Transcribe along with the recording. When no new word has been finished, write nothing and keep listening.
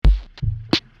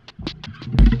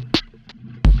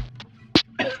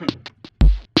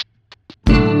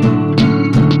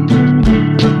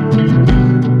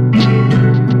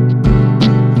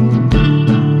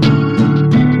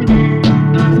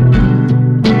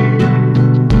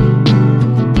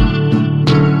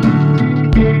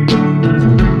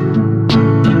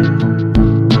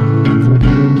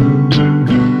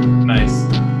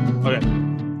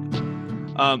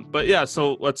But yeah,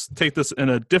 so let's take this in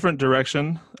a different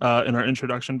direction in our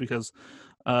introduction because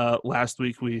last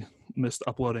week we missed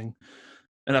uploading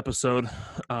an episode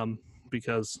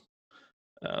because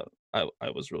I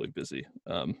was really busy.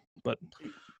 But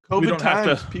we COVID don't have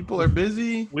times, to. people are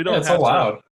busy. We Yeah, don't it's so have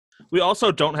loud. to. We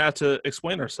also don't have to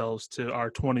explain ourselves to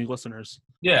our 20 listeners.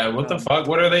 Yeah, what the fuck?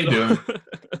 What are they doing?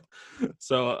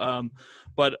 So,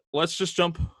 but let's just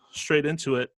jump straight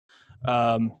into it.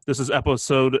 This is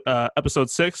episode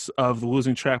 6 of the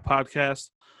Losing Track podcast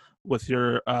with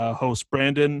your host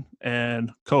Brandon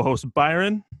and co-host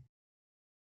Byron.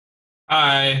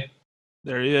 Hi.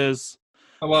 There he is.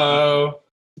 Hello.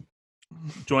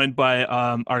 Joined by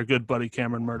our good buddy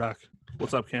Cameron Murdoch.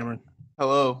 What's up, Cameron?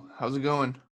 Hello, how's it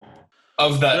going?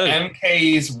 Of the Good.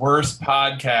 MK's Worst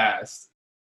Podcast.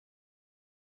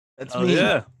 That's Oh me.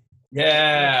 yeah.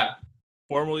 Yeah.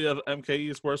 Formerly of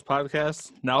MKE's Worst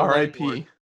Podcast. Now R.I.P. Landlord.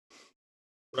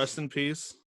 Rest in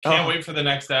peace. Can't Oh. wait for the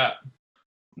next app.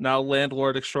 Now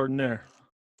landlord extraordinaire.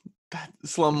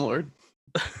 Slumlord.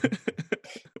 I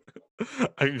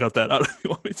can cut that out if you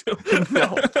want me to.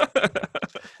 No.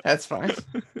 That's fine.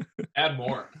 Add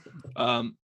more.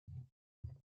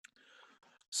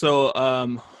 So,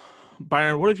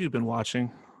 Byron, what have you been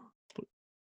watching? What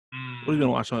have you been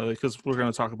watching lately? Because we're going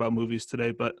to talk about movies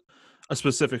today, but a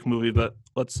specific movie. But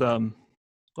let's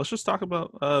just talk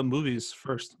about movies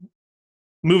first.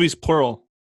 Movies plural.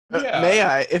 Yeah. May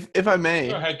I, if I may?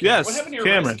 Go ahead, Cameron. Yes, What happened to your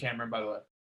Cameron. wrist, Cameron, by the way?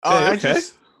 Hey, okay.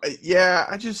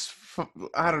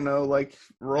 I don't know, like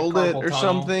rolled it carpal or tunnel.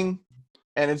 something,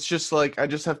 and it's just like I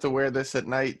just have to wear this at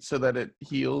night so that it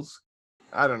heals.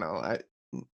 I don't know.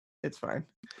 It's fine.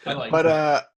 I like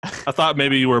But I thought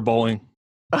maybe you were bowling.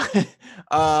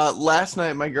 last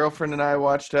night my girlfriend and I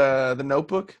watched The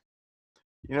Notebook.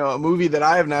 You know, a movie that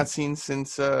I have not seen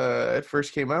since it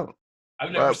first came out.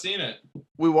 I've never well, seen it.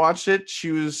 We watched it.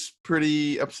 She was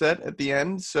pretty upset at the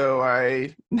end, so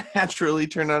I naturally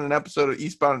turned on an episode of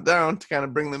Eastbound and Down to kind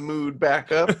of bring the mood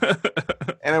back up,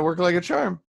 and it worked like a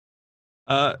charm.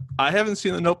 I haven't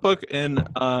seen The Notebook in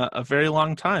a very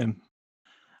long time.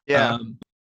 Yeah.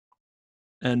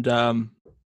 I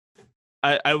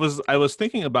was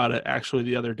thinking about it actually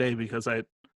the other day because I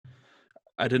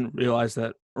didn't realize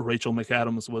that Rachel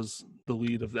McAdams was the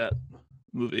lead of that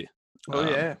movie. Oh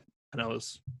yeah. And I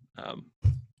was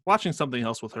watching something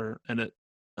else with her, and it.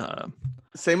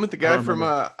 Same with the I guy don't from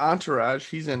remember. Entourage.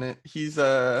 He's in it. He's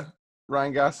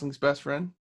Ryan Gosling's best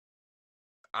friend.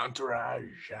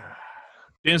 Entourage.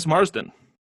 James Marsden.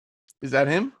 Is that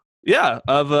him? Yeah,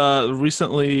 of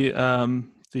recently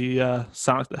the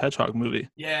Sonic the Hedgehog movie.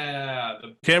 Yeah.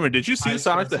 Cameron, did you see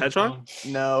Sonic the Hedgehog?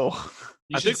 No.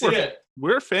 You I should think see it.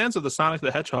 We're fans of the Sonic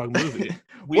the Hedgehog movie.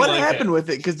 We What like happened it. with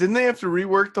it? Because didn't they have to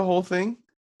rework the whole thing?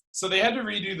 So they had to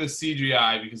redo the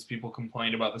CGI because people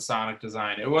complained about the Sonic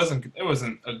design. It wasn't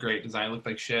a great design. It looked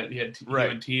like shit. He had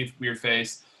human teeth, weird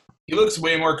face. He looks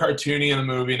way more cartoony in the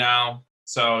movie now,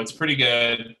 so it's pretty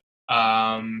good.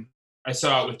 I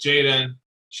saw it with Jaden.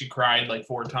 She cried like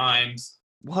 4 times.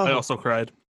 Whoa. I also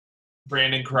cried.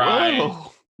 Brandon cried.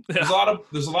 Whoa. There's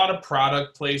a lot of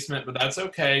product placement, but that's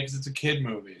okay because it's a kid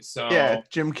movie. So Yeah,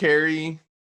 Jim Carrey.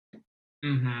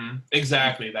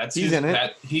 Exactly. He's in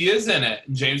it. He is in it.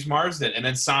 James Marsden, and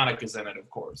then Sonic is in it, of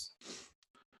course.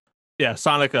 Yeah,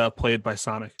 Sonic played by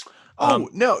Sonic. Oh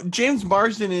no, James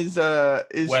Marsden is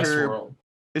Westworld.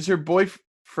 her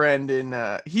boyfriend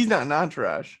in he's not in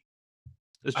Entourage.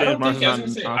 Is I James don't think, Marsden I was gonna on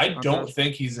say, I Entourage? don't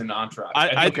think he's in Entourage.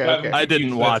 I think you have him I confused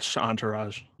didn't with- watch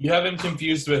Entourage. You have him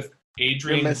confused with You're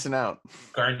Adrian missing out.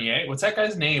 Garnier. What's that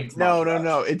guy's name? from No.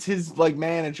 Entourage? It's his like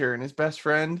manager and his best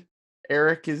friend.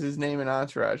 Eric is his name in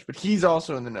Entourage, but he's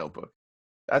also in The Notebook.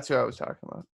 That's who I was talking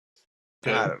about.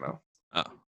 Good. I don't know.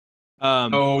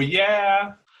 Oh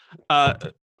yeah.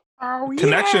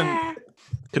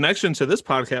 Connection to this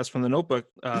podcast from The Notebook.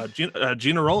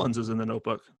 Gina Rollins is in The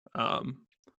Notebook.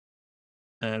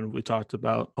 And we talked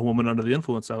about A Woman Under the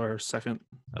Influence, our second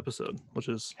episode, which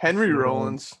is Henry Gina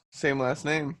Rollins, same last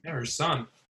name. Yeah, her son.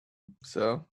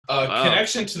 So Wow.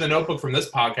 Connection to the Notebook from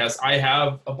this podcast. I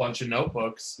have a bunch of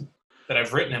notebooks that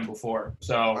I've written in before.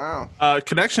 So wow.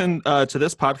 Connection to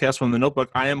this podcast from The Notebook.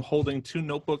 I am holding 2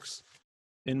 notebooks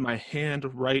in my hand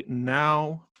right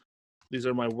now. These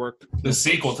are my work. the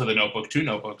sequel to the Notebook, 2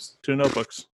 notebooks. 2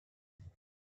 notebooks.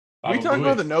 Are we talking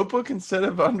about The Notebook instead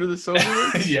of Under the Silver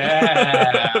Lake?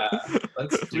 Yeah.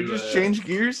 Let's Did we do just it. change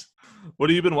gears? What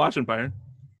have you been watching, Byron?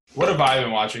 What have I been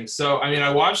watching? So, I mean,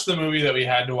 I watched the movie that we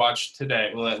had to watch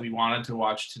today, well, that we wanted to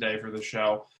watch today for the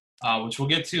show, which we'll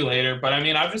get to later. But, I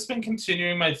mean, I've just been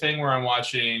continuing my thing where I'm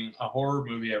watching a horror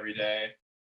movie every day.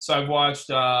 So I watched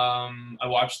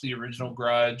the original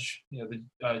Grudge, the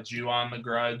Ju-on the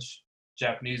Grudge,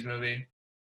 Japanese movie.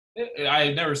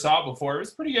 I never saw it before. It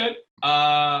was pretty good.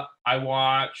 I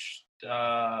watched.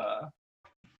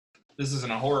 This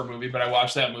isn't a horror movie, but I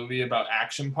watched that movie about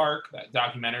Action Park, that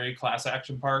documentary, Class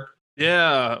Action Park.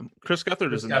 Yeah, Chris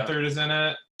Gethard is in that. Gethard is in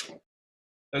it. It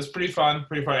was pretty fun.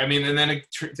 I mean, and then it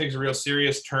takes a real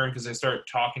serious turn because they start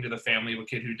talking to the family of a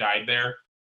kid who died there.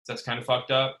 So that's kind of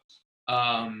fucked up.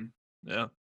 Yeah.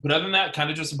 But other than that, kind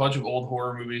of just a bunch of old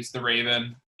horror movies. The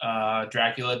Raven,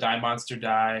 Dracula, Die Monster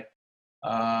Die.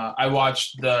 I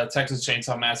watched the Texas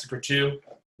Chainsaw Massacre 2,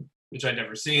 which I'd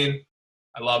never seen.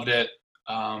 I loved it.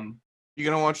 You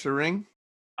gonna watch The Ring?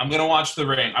 I'm gonna watch The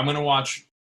Ring. I'm gonna watch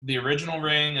the original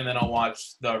Ring, and then I'll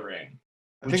watch The Ring.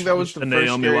 I think that was the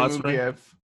first scary movie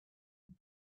I've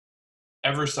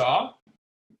ever saw.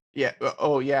 Yeah.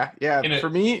 Oh, yeah. For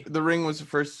me, The Ring was the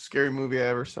first scary movie I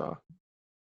ever saw.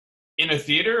 In a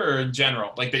theater or in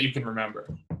general, like that you can remember?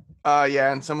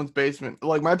 Yeah, in someone's basement.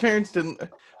 Like my parents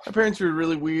were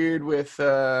really weird with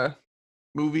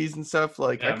movies and stuff.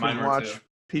 Like I couldn't watch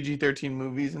PG-13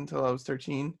 movies until I was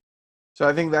 13. So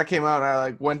I think that came out and I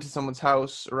like went to someone's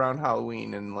house around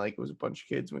Halloween and like it was a bunch of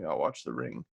kids and we all watched The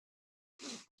Ring.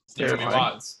 It's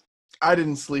terrifying. I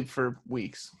didn't sleep for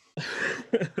weeks.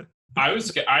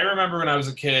 I remember when I was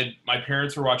a kid, my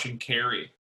parents were watching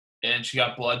Carrie and she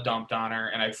got blood dumped on her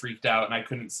and I freaked out and I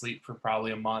couldn't sleep for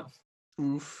probably a month.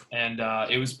 Oof. And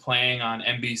it was playing on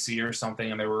NBC or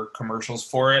something and there were commercials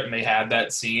for it and they had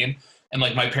that scene. And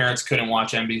like my parents couldn't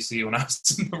watch NBC when I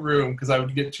was in the room because I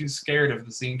would get too scared if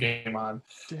the scene came on.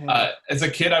 As a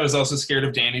kid, I was also scared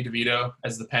of Danny DeVito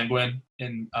as the Penguin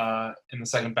in the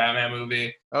second Batman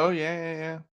movie. Oh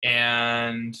yeah.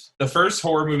 And the first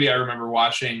horror movie I remember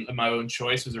watching of my own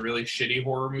choice was a really shitty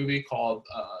horror movie called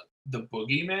The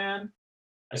Boogeyman.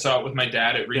 I saw it with my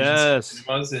dad at Regent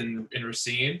Cinemas in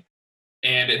Racine,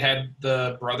 and it had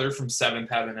the brother from Seventh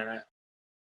Heaven in it.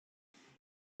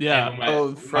 Yeah.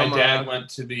 My dad went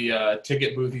to the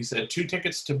ticket booth. He said, 2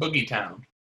 tickets to Boogie Town.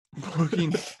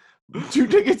 2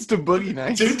 tickets to Boogie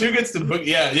Nights. 2 tickets to Boogie.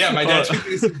 Yeah. My dad took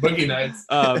these to Boogie Nights.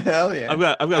 Hell yeah. I've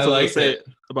got something to say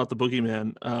about the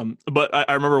Boogeyman. But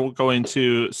I remember going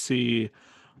to see,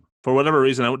 for whatever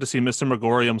reason, I went to see Mr.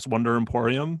 Megorium's Wonder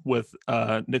Emporium with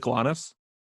Nick Lanis,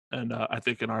 and I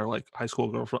think in our like high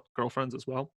school girlfriends as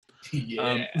well.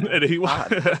 Yeah. And he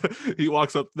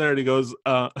walks up there and he goes,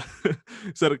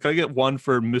 he said, "Can I get one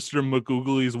for Mr.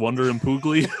 McGoogly's Wonder and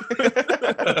Poogly?"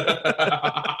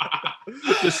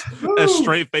 Just as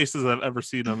straight faced as I've ever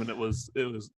seen him, and it was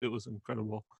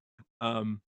incredible.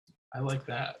 I like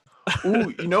that.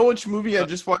 Ooh, you know which movie I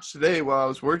just watched today while I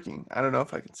was working? I don't know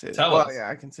if I can say that. Tell us. Yeah,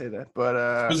 I can say that.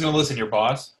 But who's gonna listen? Your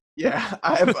boss? Yeah,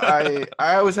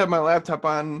 I always have my laptop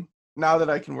on now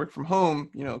that I can work from home.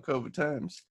 You know, COVID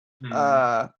times.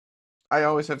 I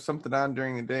always have something on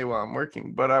during the day while I'm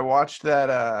working. But I watched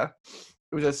that.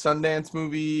 It was a Sundance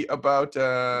movie about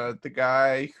the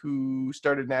guy who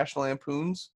started National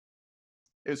Lampoons.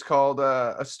 It was called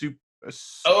the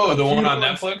one on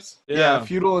Netflix? Yeah,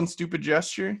 Futile and Stupid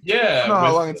Gesture. Yeah. I don't know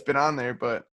how long it's been on there,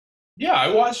 but yeah,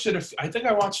 I watched it. I think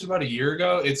I watched it about a year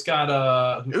ago. It's got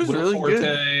it was really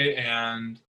good.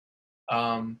 And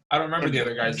I don't remember the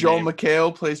other guy's Joel name.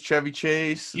 McHale plays Chevy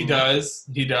Chase. He does.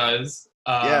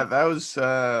 Yeah, that was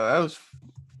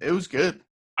good.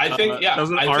 I think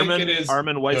doesn't Armin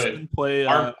Weitzman play?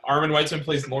 Armin Weitzman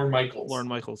plays Lorne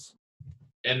Michaels.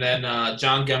 And then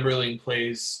John Gemberling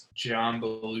plays John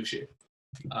Belushi.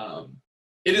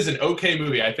 It is an okay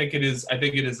movie. I think it is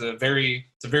a very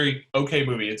okay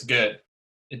movie. It's good.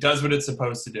 It does what it's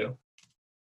supposed to do.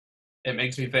 It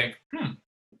makes me think,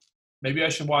 maybe I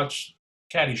should watch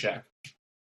Caddyshack.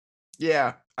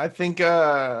 Yeah, I think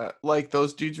like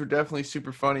those dudes were definitely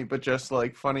super funny, but just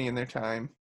like funny in their time.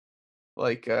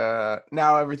 Like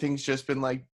now everything's just been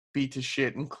like beat to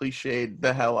shit and cliched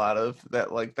the hell out of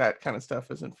that. Like that kind of stuff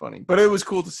isn't funny, but it was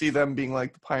cool to see them being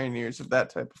like the pioneers of that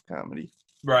type of comedy.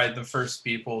 Right, the first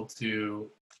people to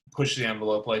push the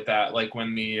envelope like that. Like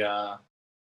when the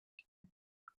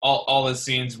all the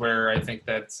scenes where I think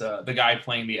that's the guy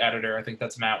playing the editor. I think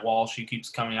that's Matt Walsh. He keeps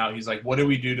coming out. He's like, "What do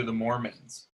we do to the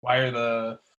Mormons? Why are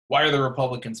the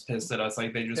Republicans pissed at us?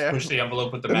 Like they just push the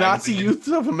envelope with the magazine. Nazi youth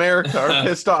of America are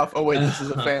pissed off." Oh wait, this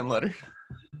is a fan letter.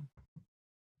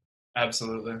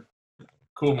 Absolutely,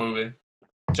 cool movie.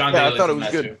 John Daly, I thought it was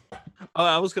good.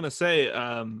 I was gonna say,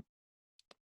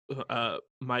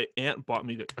 my aunt bought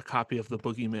me a copy of The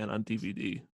Boogeyman on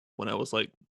DVD when I was like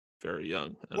very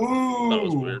young. I thought it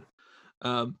was weird.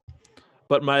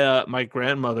 But my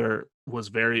grandmother was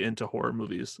very into horror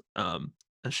movies, and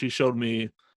she showed me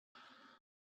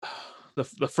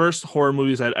the first horror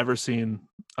movies I'd ever seen,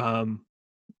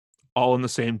 all in the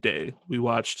same day. We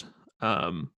watched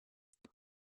Panic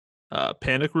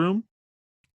Room,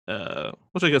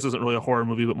 which I guess isn't really a horror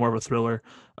movie, but more of a thriller.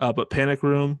 But Panic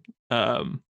Room,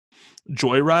 Joyride.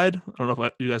 I don't know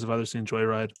if you guys have either seen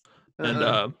Joyride,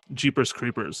 and Jeepers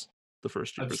Creepers. The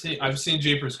first Jeepers. I've seen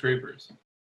Jeepers Creepers.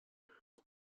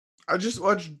 I just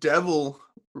watched Devil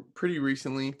pretty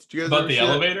recently. Did you guys about the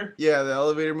elevator? Yeah, the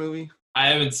elevator movie. I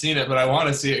haven't seen it, but I want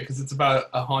to see it because it's about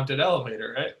a haunted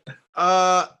elevator, right?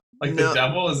 Like the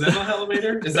devil is in the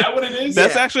elevator? Is that what it is?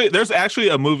 There's actually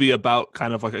a movie about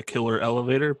kind of like a killer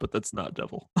elevator, but that's not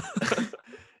Devil.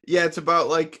 Yeah, it's about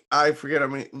like, I forget how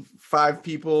many, 5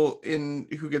 people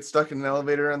who get stuck in an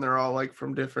elevator, and they're all like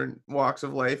from different walks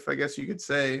of life, I guess you could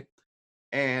say.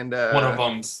 And one of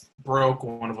them's broke,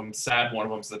 one of them's sad, one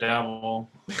of them's the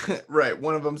devil. Right,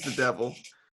 one of them's the devil.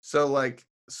 So like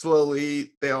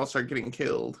slowly they all start getting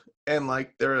killed, and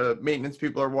like their maintenance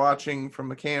people are watching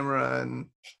from a camera, and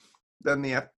then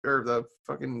the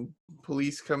fucking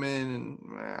police come in, and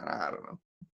I don't know.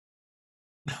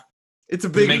 It's a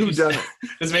big whodunit.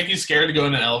 Does it make you scared to go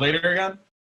in an elevator again?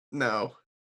 No.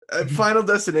 Final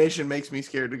Destination makes me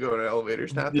scared to go in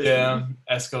elevators. Not this movie.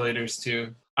 Escalators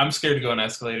too. I'm scared to go in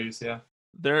escalators. Yeah.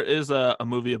 There is a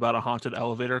movie about a haunted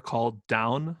elevator called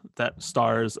Down that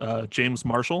stars James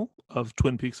Marshall of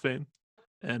Twin Peaks fame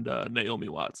and Naomi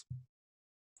Watts.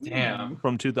 Damn.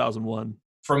 From 2001.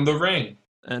 From The Ring.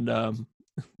 And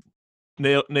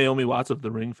Naomi Watts of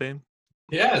The Ring fame.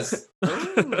 Yes.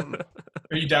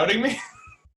 Are you doubting me?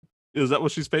 Is that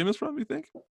what she's famous from, you think?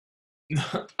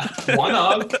 One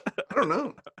of. I don't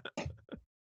know.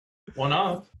 One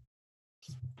of.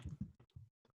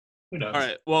 Who knows? All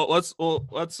right. Well, let's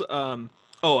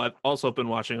I've also been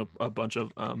watching a bunch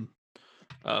of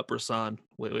Bresson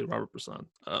lately, Robert Bresson.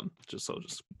 Just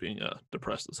being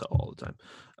depressed as hell all the time.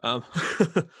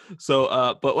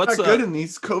 But let's not good in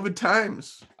these COVID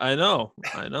times. I know.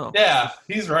 Yeah,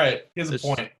 he's right. He has a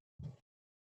point.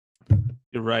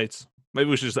 You're right. Maybe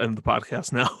we should just end the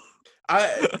podcast now.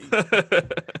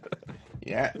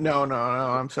 Yeah, no.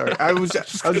 I'm sorry. I was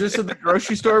just at the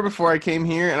grocery store before I came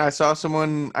here, and I saw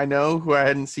someone I know who I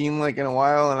hadn't seen like in a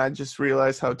while, and I just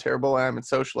realized how terrible I am at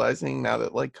socializing now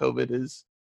that like COVID is.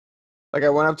 Like I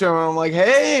went up to them and I'm like,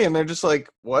 "Hey," and they're just like,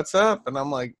 "What's up?" And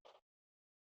I'm like,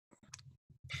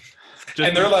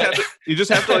 and they're like, you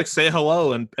just have to like say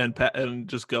hello and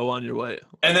just go on your way.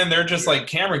 And then they're just like,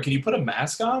 "Cameron, can you put a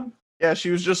mask on?" Yeah,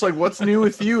 she was just like, "What's new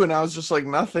with you?" And I was just like,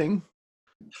 "Nothing."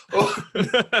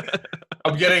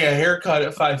 I'm getting a haircut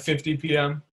at 5:50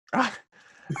 p.m. I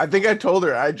think I told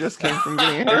her I just came from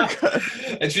getting a haircut,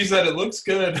 and she said it looks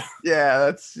good. Yeah,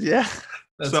 that's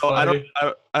so funny.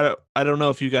 I don't know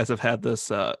if you guys have had this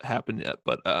happen yet,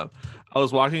 but I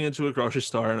was walking into a grocery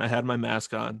store and I had my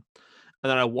mask on, and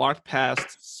then I walked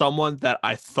past someone that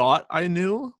I thought I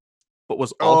knew, but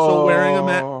was also wearing a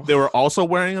mask. They were also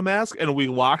wearing a mask, and we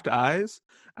locked eyes.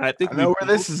 And I know where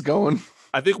this is going.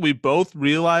 I think we both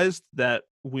realized that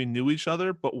we knew each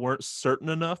other, but weren't certain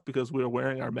enough because we were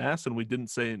wearing our masks and we didn't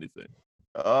say anything.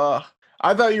 I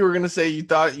thought you were going to say you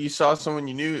thought you saw someone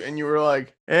you knew and you were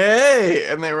like, "Hey,"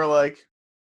 and they were like,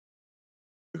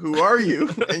 "Who are you?"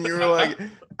 And you were like,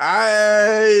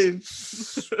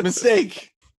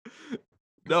 mistake.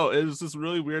 No, it was this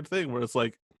really weird thing where it's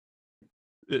like,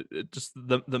 it just,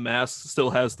 the mask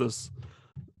still has this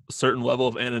certain level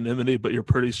of anonymity, but you're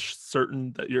pretty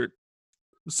certain that you're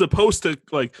supposed to,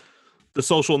 like, the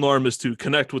social norm is to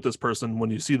connect with this person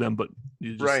when you see them, but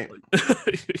you just right.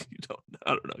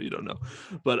 You don't know.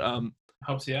 But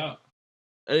helps you out.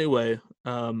 Anyway,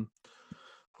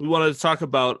 we wanted to talk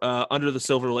about Under the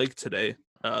Silver Lake today,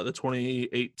 the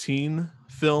 2018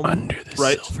 film. Under the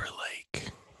Silver Lake.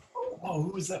 Oh,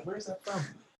 who is that? Where is that from?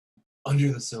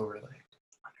 Under the Silver Lake.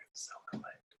 Under the Silver Lake.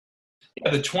 Yeah,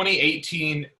 the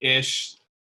 2018-ish,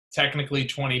 technically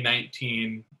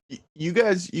 2019. You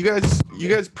guys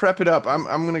prep it up. I'm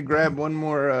gonna grab one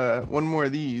more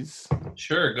of these.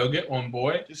 Sure, go get one,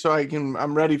 boy. Just so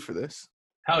I'm ready for this.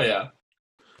 Hell yeah.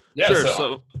 Yeah. Sure.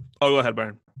 So go ahead,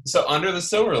 Byron. So Under the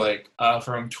Silver Lake,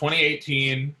 from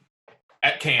 2018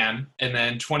 at Cannes, and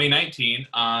then 2019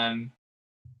 on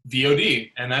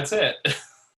VOD, and that's it.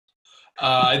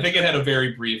 I think it had a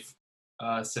very brief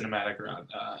cinematic run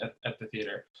at the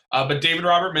theater. But David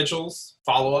Robert Mitchell's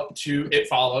follow-up to It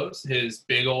Follows, his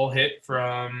big ol' hit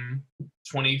from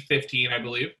 2015, I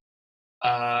believe.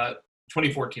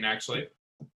 2014, actually.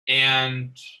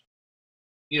 And,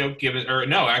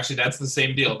 actually, that's the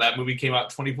same deal. That movie came out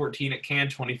 2014 at Cannes,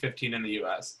 2015 in the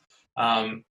U.S.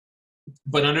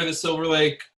 But Under the Silver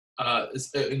Lake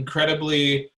is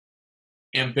incredibly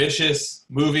ambitious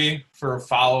movie for a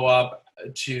follow-up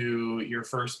to your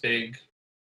first big,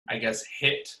 I guess,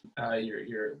 hit,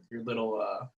 your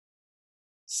little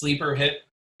sleeper hit,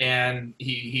 and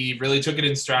he really took it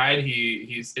in stride.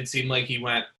 It seemed like he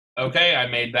went, okay, I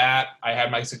made that. I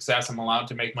had my success. I'm allowed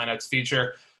to make my next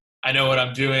feature. I know what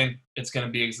I'm doing. It's going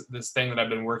to be this thing that I've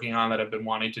been working on, that I've been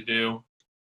wanting to do.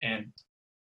 And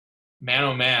man,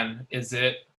 oh man, is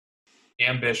it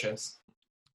ambitious.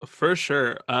 For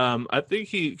sure. I think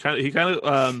he kind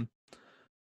of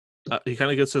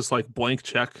gets this like blank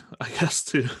check, I guess,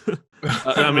 to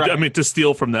I mean to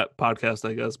steal from that podcast,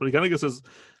 I guess. But he kind of gets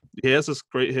he has this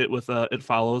great hit with It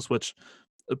Follows, which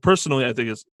personally I think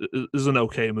is an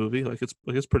okay movie. Like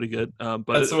it's pretty good. But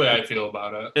that's the way I feel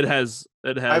about it. It has.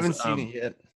 I haven't seen it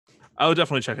yet. I would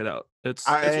definitely check it out. It's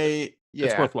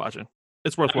worth watching.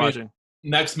 It's worth watching.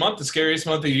 Next month, the scariest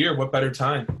month of the year. What better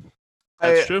time?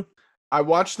 That's true. I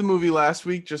watched the movie last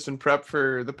week just in prep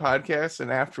for the podcast,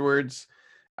 and afterwards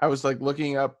I was like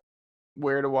looking up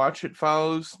where to watch It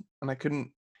Follows, and I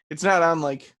couldn't. It's not on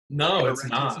like. No, it's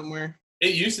not somewhere.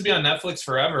 It used to be on Netflix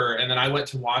forever, and then I went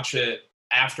to watch it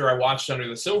after I watched Under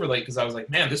the Silver Lake because I was like,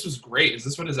 man, this was great. Is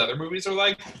this what his other movies are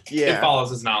like? Yeah. It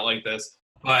Follows is not like this,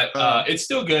 but it's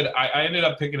still good. I ended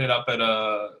up picking it up at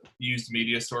a used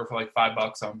media store for like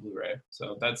 $5 on Blu-ray.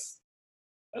 So that's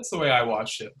the way I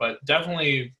watched it. But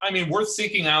definitely, I mean, worth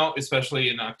seeking out, especially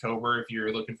in October if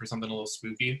you're looking for something a little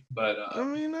spooky. But I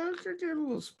mean, I could get a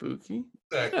little spooky.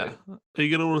 Exactly. Yeah. You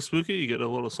get a little spooky, you get a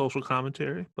little social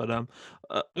commentary. But like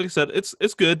I said,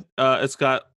 it's good. It's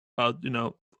got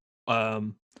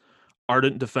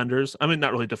ardent defenders. I mean,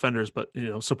 not really defenders, but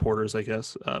supporters, I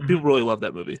guess. People really love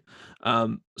that movie.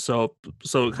 So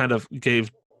it kind of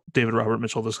gave David Robert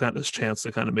Mitchell this chance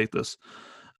to kind of make this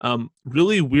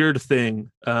really weird thing,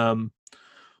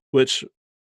 which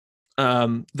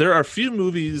there are few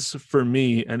movies for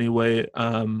me anyway,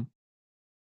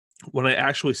 when I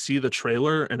actually see the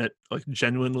trailer and it like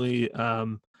genuinely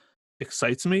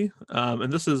excites me,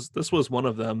 and this was one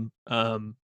of them,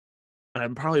 and I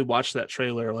probably watched that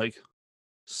trailer like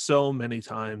so many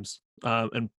times,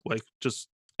 and like just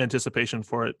anticipation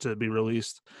for it to be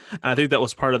released. And I think that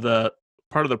was part of the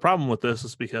problem with this,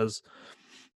 is because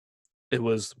it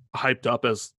was hyped up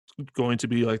as going to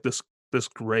be like this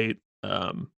great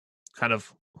kind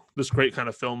of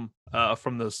film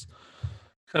from this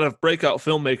kind of breakout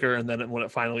filmmaker, and then when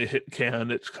it finally hit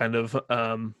Cannes, it kind of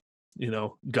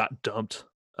got dumped.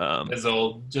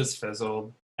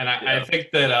 Fizzled. And I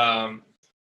think that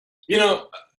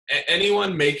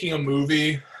anyone making a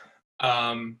movie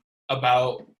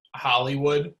about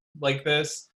Hollywood like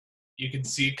this, you can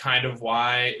see kind of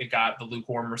why it got the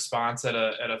lukewarm response at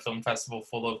a film festival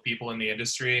full of people in the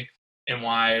industry, and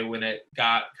why when it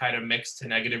got kind of mixed to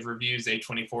negative reviews,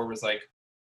 A24 was like,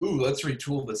 ooh, let's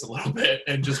retool this a little bit,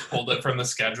 and just pulled it from the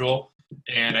schedule.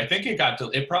 And I think it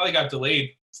probably got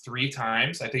delayed 3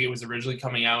 times. I think it was originally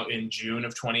coming out in June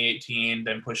of 2018,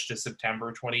 then pushed to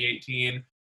September 2018,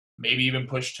 maybe even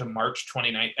pushed to March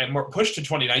 2019, and pushed to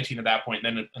 2019 at that point,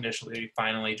 and then initially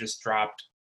finally just dropped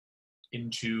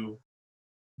into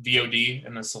VOD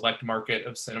in a select market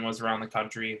of cinemas around the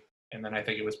country. And then I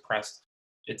think it was pressed.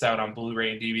 It's out on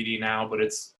Blu-ray and DVD now, but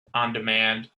it's on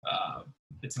demand.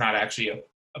 It's not actually a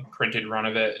printed run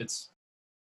of it. It's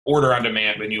order on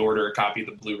demand. When you order a copy of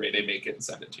the Blu-ray, they make it and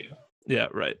send it to you. Yeah,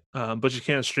 right. But you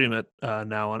can't stream it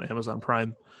now on Amazon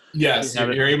Prime. Yes,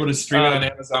 you're able to stream it on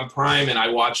Amazon Prime, and I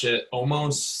watch it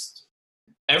almost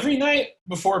every night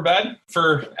before bed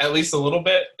for at least a little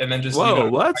bit, and then just leave it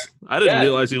on. What? I didn't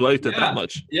realize you liked it that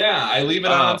much. Yeah, I leave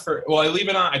it on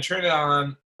I turn it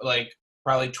on like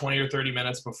probably 20 or 30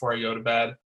 minutes before I go to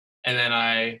bed, and then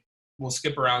I will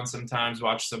skip around sometimes,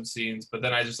 watch some scenes, but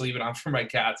then I just leave it on for my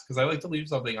cats because I like to leave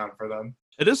something on for them.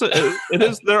 It is.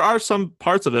 There are some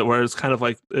parts of it where it's kind of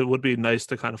like it would be nice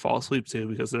to kind of fall asleep to,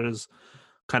 because there is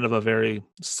kind of a very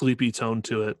sleepy tone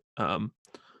to it.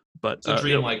 But it's a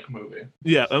dreamlike movie.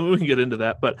 Yeah, I mean, we can get into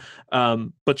that, but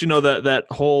that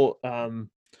whole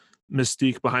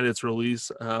mystique behind its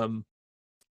release, kind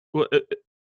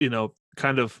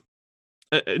of,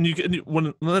 and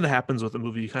when that happens with a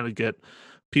movie, you kind of get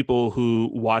people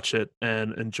who watch it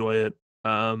and enjoy it.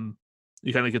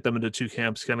 You kind of get them into 2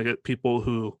 camps. You kind of get people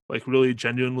who like really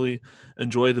genuinely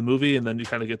enjoy the movie, and then you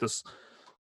kind of get this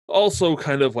also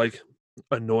kind of like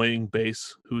annoying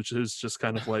base who is just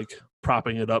kind of like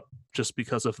propping it up just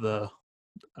because of the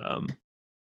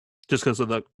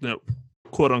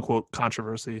quote unquote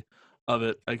controversy of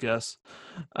it, I guess.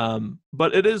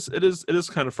 But it is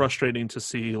kind of frustrating to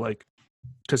see, like,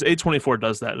 because A24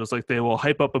 does that. It's like they will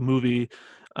hype up a movie,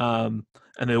 and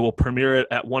and they will premiere it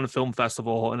at one film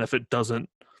festival, and if it doesn't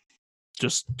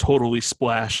just totally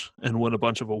splash and win a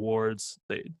bunch of awards,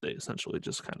 they essentially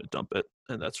just kind of dump it,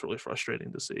 and that's really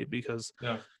frustrating to see because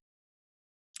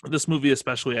this movie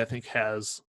especially, I think,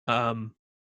 has a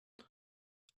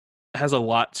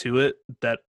lot to it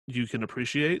that you can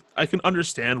appreciate. I can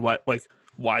understand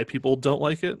why people don't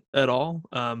like it at all.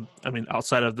 I mean,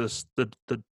 outside of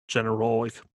the general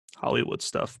like Hollywood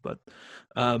stuff, but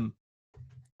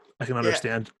I can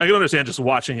understand. Yeah. I can understand just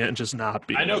watching it and just not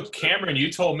being. I know, Cameron,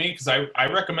 you told me because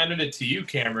I recommended it to you,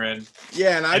 Cameron.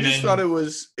 Yeah, and I just thought it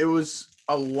was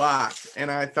a lot,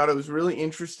 and I thought it was really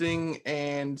interesting,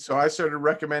 and so I started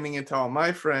recommending it to all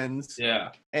my friends. Yeah,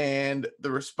 and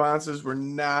the responses were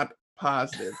not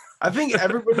positive. I think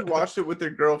everybody watched it with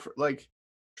their girlfriend. Like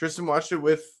Tristan watched it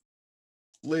with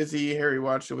Lizzie, Harry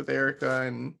watched it with Erica,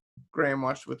 and Graham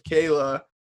watched it with Kayla,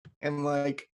 and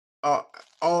like.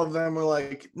 All of them were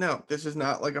like, no, this is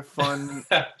not like a fun.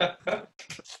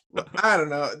 I don't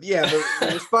know. Yeah, the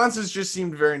responses just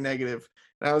seemed very negative.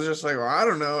 And I was just like, well, I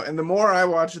don't know. And the more I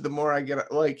watch it, the more I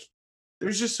get like,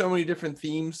 there's just so many different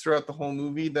themes throughout the whole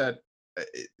movie that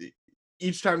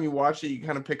each time you watch it, you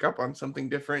kind of pick up on something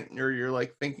different, or you're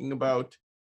like thinking about.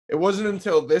 It wasn't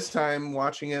until this time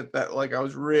watching it that like I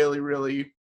was really,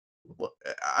 really,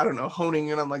 I don't know, honing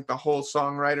in on like the whole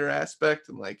songwriter aspect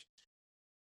and like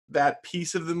that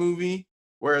piece of the movie,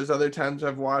 whereas other times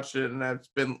I've watched it and I've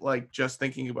been like just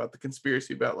thinking about the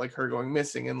conspiracy about like her going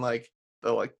missing and like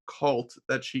the like cult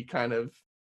that she kind of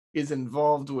is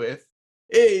involved with.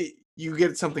 You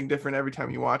get something different every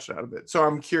time you watch it out of it. So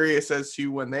I'm curious as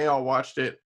to when they all watched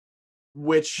it,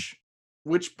 which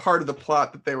part of the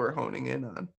plot that they were honing in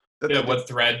on. What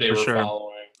thread they were following.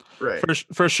 Right.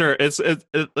 For sure.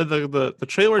 The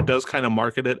trailer does kind of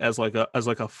market it as like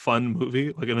a fun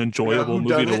movie, like an enjoyable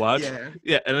movie to watch.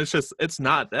 Yeah, and it's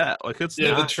not that. Like it's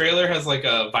the trailer has like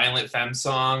a Violent Femme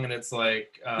song, and it's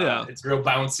like it's real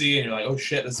bouncy, and you're like, oh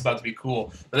shit, this is about to be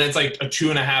cool. But then it's like a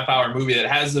 2.5 hour movie that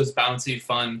has those bouncy,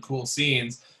 fun, cool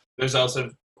scenes. There's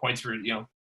also points where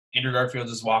Andrew Garfield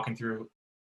is walking through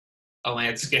a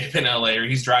landscape in LA, or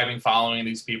he's driving following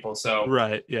these people. So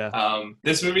right, yeah.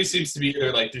 This movie seems to be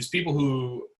either like there's people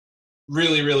who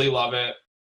really, really love it.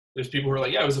 There's people who are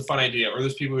like, yeah, it was a fun idea, or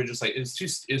there's people who are just like, it's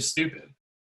stupid.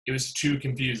 It was too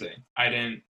confusing.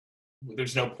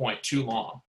 There's no point. Too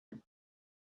long.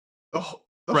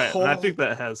 Right, and I think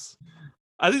that has.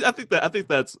 I think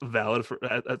that's valid for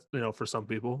for some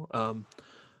people,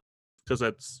 because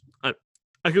that's I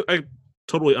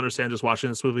totally understand just watching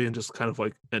this movie and just kind of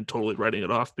like and totally writing it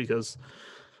off because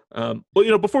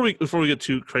before we get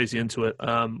too crazy into it,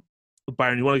 Byron,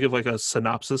 you want to give like a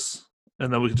synopsis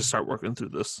and then we can just start working through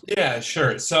this. Yeah,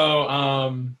 sure. So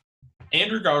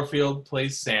Andrew Garfield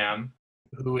plays Sam,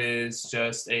 who is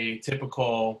just a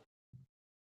typical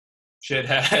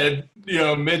shithead,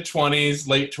 mid-20s,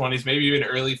 late 20s, maybe even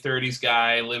early 30s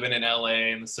guy living in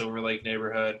LA in the Silver Lake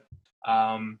neighborhood.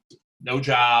 No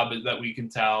job that we can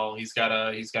tell. He's got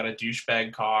a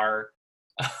douchebag car.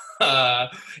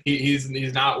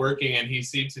 He's not working, and he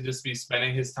seems to just be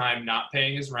spending his time not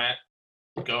paying his rent,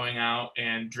 going out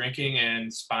and drinking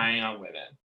and spying on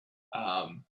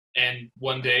women. And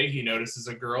one day he notices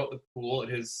a girl at the pool at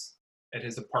his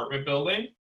apartment building,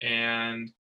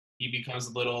 and he becomes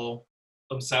a little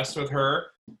obsessed with her.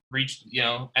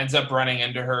 Ends up running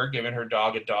into her, giving her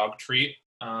dog a dog treat,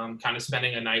 kind of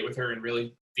spending a night with her and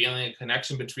really feeling a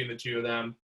connection between the two of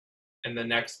them. And the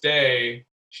next day,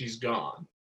 she's gone.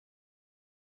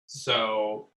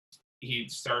 So he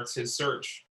starts his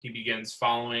search. He begins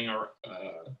following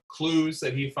clues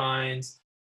that he finds,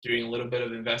 doing a little bit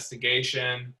of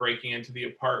investigation, breaking into the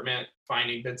apartment,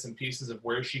 finding bits and pieces of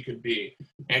where she could be.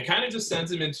 And it kind of just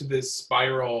sends him into this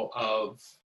spiral of,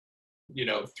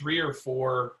 3 or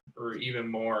 4 or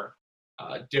even more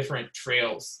different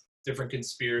trails, different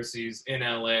conspiracies in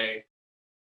LA,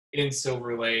 in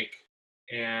Silver Lake,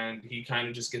 and he kind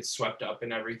of just gets swept up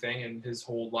in everything, and his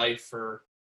whole life for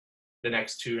the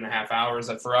next 2.5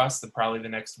 hours, for us, probably the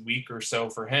next week or so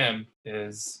for him,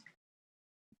 is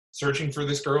searching for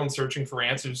this girl and searching for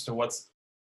answers to what's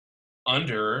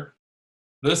under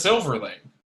the Silver Lake.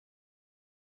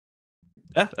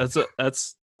 Yeah,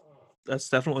 that's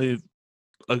definitely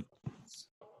a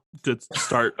good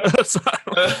start.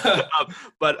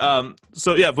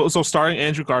 So starring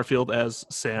Andrew Garfield as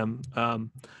Sam,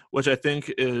 which I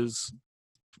think is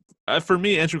for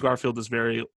me, Andrew Garfield is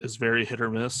very hit or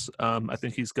miss. I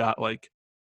think he's got like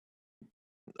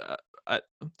Did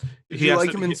you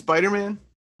like him in Spider-Man?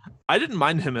 I didn't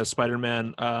mind him as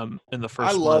Spider-Man in the first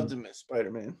I loved him as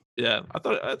Spider-Man. Yeah, I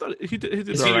thought he did.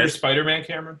 Is he your Spider-Man,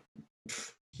 Cameron?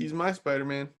 He's my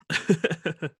Spider-Man.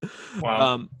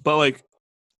 Wow. But like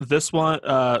this one,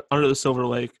 Under the Silver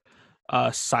Lake,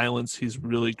 Silence, he's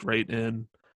really great in.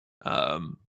 I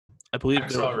believe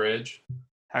Hacksaw Ridge.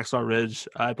 Hacksaw Ridge.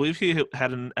 I believe he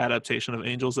had an adaptation of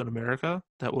Angels in America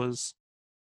that was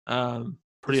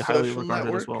pretty highly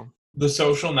regarded as well. The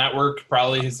Social Network,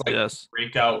 probably his like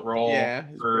breakout role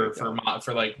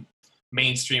for like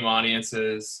mainstream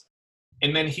audiences.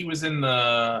 And then he was in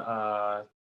the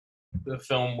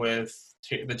film with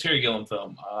the Terry Gilliam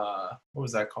film. What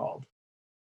was that called?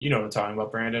 You know what I'm talking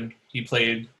about, Brandon. He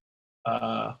played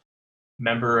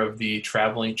member of the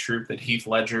traveling troupe that Heath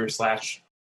Ledger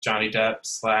 / Johnny Depp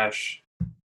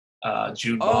 /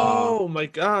 Jude Law. Oh my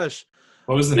gosh.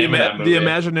 What was the name of that movie? The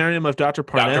Imaginarium of Dr.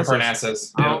 Parnassus. Dr.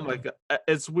 Parnassus. Yeah. Oh my god.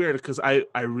 It's weird because I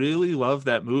really love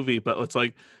that movie, but it's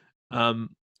like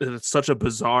it's such a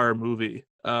bizarre movie.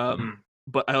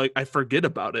 But I forget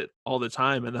about it all the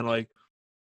time, and then like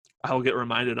I'll get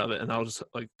reminded of it and I'll just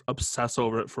like obsess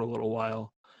over it for a little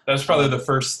while. That was probably the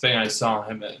first thing I saw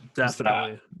him in.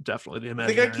 Definitely. The Imaginarium. I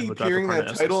think I keep hearing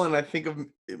that title and I think of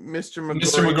Mr.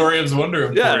 Magorium's Wonder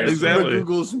Emporium. Yeah, exactly.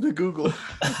 The Google.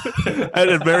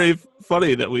 And it's very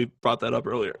funny that we brought that up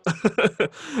earlier.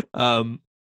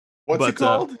 What's it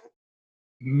called?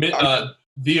 The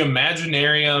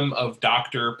Imaginarium of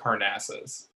Dr.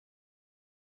 Parnassus.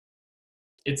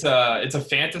 It's a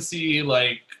fantasy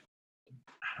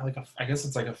I guess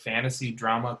it's like a fantasy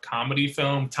drama comedy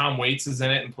film. Tom Waits is in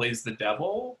it and plays the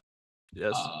devil.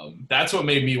 Yes. That's what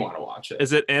made me want to watch it.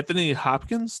 Is it Anthony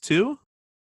Hopkins too?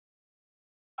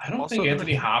 I don't think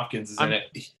Anthony Hopkins is in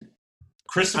it.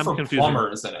 Christopher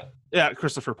Plummer is in it. Yeah,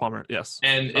 Christopher Plummer, yes.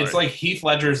 And it's like Heath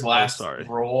Ledger's last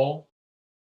role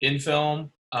in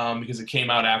film because it came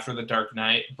out after The Dark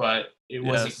Knight, but it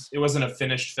wasn't a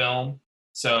finished film.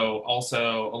 So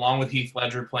also, along with Heath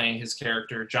Ledger playing his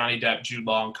character, Johnny Depp, Jude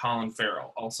Law, and Colin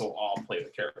Farrell also all play the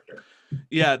character.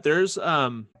 Yeah, there's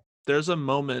a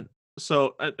moment.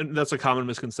 So and that's a common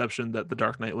misconception that The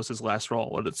Dark Knight was his last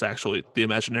role, but it's actually the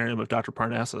Imaginarium of Dr.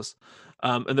 Parnassus.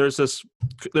 And there's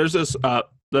a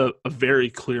very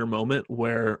clear moment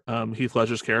where Heath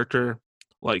Ledger's character,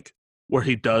 like where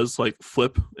he does like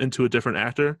flip into a different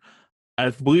actor. I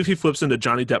believe he flips into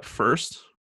Johnny Depp first,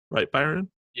 right, Byron?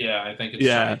 Yeah, I think it's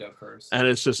Johnny Depp first. And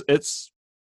it's just it's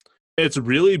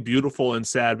really beautiful and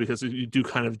sad because you do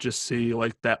kind of just see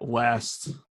like that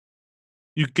last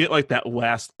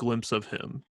glimpse of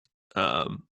him.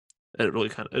 It really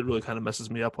kind of messes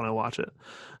me up when I watch it.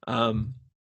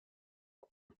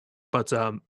 But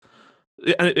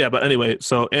anyway,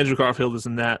 so Andrew Garfield is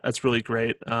in that. That's really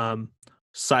great.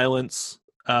 Silence,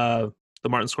 the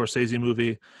Martin Scorsese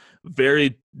movie,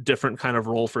 very different kind of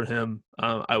role for him.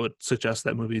 I would suggest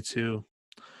that movie to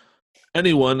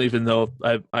anyone, even though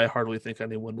I hardly think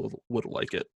anyone would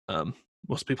like it.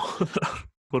 Most people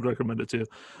would recommend it too.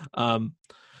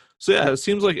 So yeah, it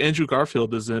seems like Andrew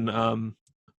Garfield is in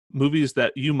movies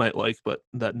that you might like, but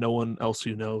that no one else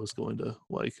you know is going to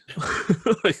like,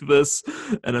 like this,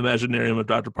 An Imaginarium of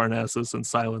Dr. Parnassus, and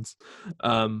Silence.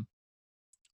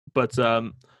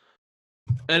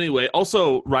 Anyway,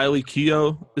 also Riley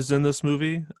Keough is in this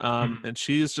movie, and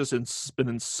she's just been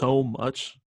in so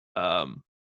much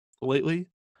lately,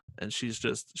 and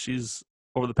she's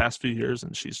over the past few years,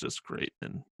 and she's just great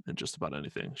in just about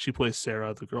anything. She plays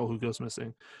Sarah, the girl who goes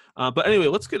missing. But anyway,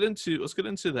 let's get into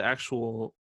the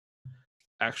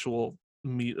actual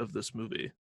meat of this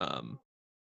movie.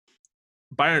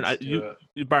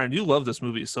 Byron, you love this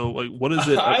movie. So like, what is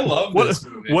it? I love this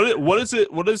movie. What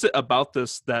is it about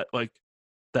this that like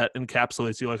that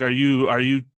encapsulates you? Like, are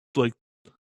you like,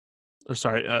 or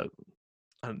sorry,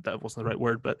 that wasn't the right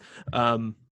word, but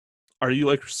are you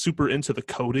like super into the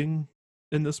coding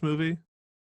in this movie?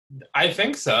 I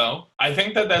think so. I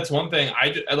think that's one thing.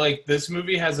 I like this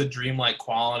movie has a dreamlike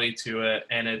quality to it,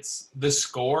 and it's the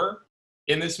score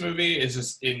in this movie is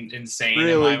just insane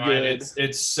really in my mind.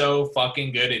 It's so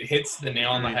fucking good. It hits the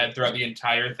nail on the head throughout the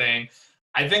entire thing.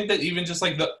 I think that even just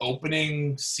like the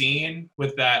opening scene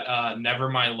with that Never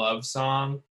My Love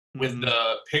song, with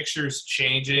the pictures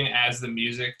changing as the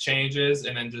music changes,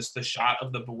 and then just the shot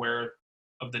of the Beware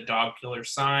of the Dog Killer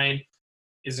sign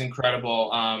is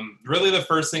incredible. Really the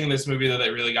first thing in this movie that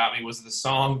really got me was the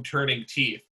song Turning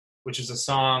Teeth, which is a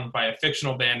song by a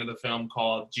fictional band of the film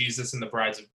called Jesus and the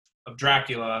Brides of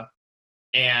Dracula,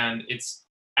 and it's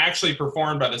actually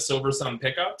performed by the Silver Sun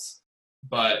Pickups,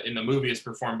 but in the movie it's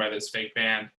performed by this fake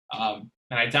band. And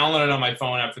I downloaded it on my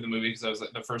phone after the movie because I was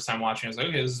like, the first time watching, I was like,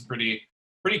 okay, this is a pretty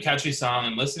catchy song.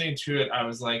 And listening to it, I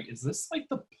was like, is this like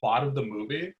the plot of the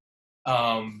movie?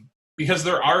 Because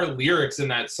there are lyrics in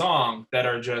that song that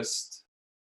are just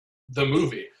the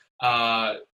movie.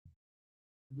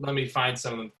 Let me find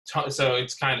some of them. So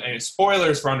it's kind of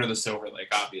spoilers for Under the Silver Lake,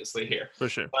 obviously here. For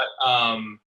sure. But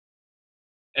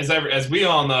as we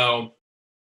all know,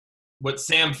 what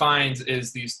Sam finds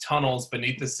is these tunnels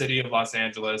beneath the city of Los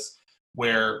Angeles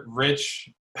where rich,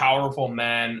 powerful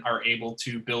men are able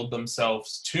to build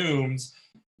themselves tombs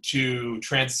to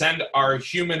transcend our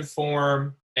human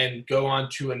form and go on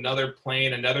to another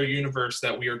plane, another universe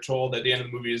that we are told at the end of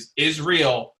the movie is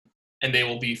real, and they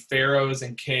will be pharaohs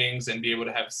and kings and be able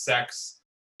to have sex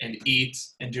and eat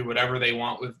and do whatever they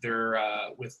want with their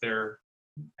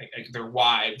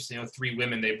wives. 3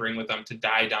 women they bring with them to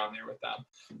die down there with them.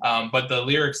 But the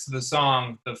lyrics to the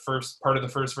song, the first part of the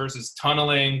first verse is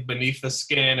tunneling beneath the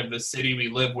skin of the city we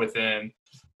live within,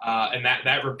 and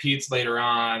that repeats later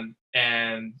on.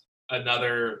 And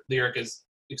another lyric is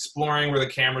exploring where the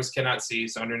cameras cannot see,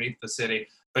 so underneath the city,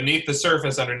 beneath the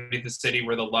surface, underneath the city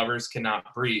where the lovers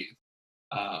cannot breathe.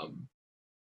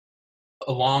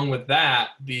 Along with that,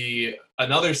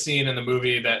 another scene in the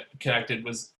movie that connected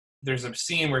was there's a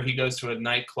scene where he goes to a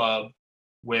nightclub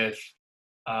with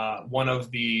one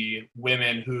of the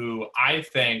women who I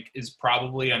think is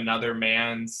probably another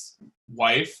man's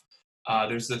wife.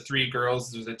 There's the 3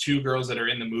 girls. There's the 2 girls that are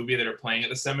in the movie that are playing at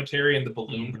the cemetery, and the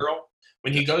balloon girl.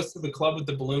 When he goes to the club with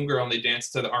the balloon girl and they dance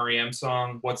to the REM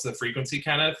song, What's the Frequency,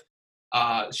 Kenneth?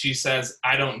 She says,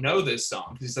 I don't know this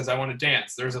song. He says, I want to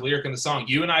dance. There's a lyric in the song.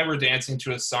 You and I were dancing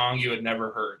to a song you had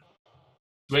never heard.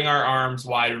 Swing our arms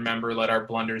wide, remember, let our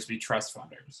blunders be trust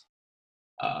funders.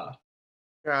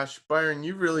 Gosh, Byron,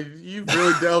 you've really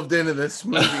delved into this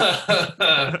movie.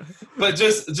 But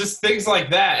just things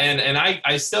like that. And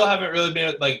I still haven't really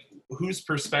been like, whose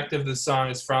perspective this song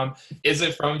is from. Is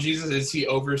it from Jesus? Is he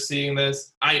overseeing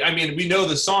this? I mean, we know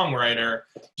the songwriter,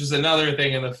 just another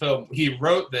thing in the film. He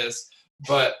wrote this,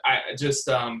 but I just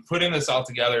putting this all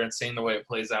together and seeing the way it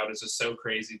plays out is just so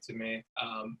crazy to me.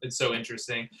 It's so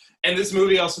interesting. And this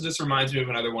movie also just reminds me of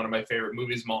another one of my favorite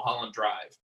movies, Mulholland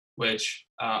Drive, which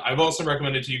I've also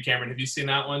recommended to you, Cameron. Have you seen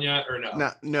that one yet or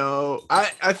no? No.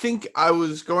 I think I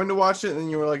was going to watch it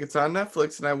and you were like, it's on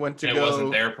Netflix, and I went to go. It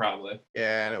wasn't there probably.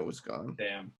 Yeah, and it was gone.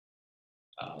 Damn.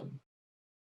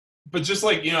 But just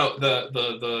like,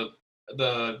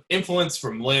 the influence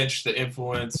from Lynch, the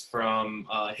influence from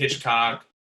Hitchcock,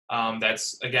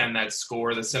 that's again that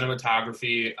score, the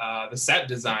cinematography, the set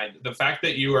design, the fact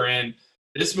that you are in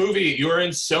this movie, you are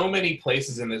in so many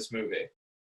places in this movie.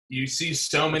 You see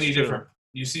so many different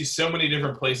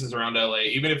places around LA,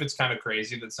 even if it's kind of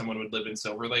crazy that someone would live in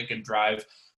Silver Lake and drive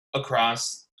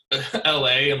across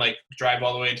LA and like drive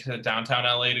all the way to downtown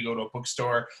LA to go to a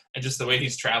bookstore, and just the way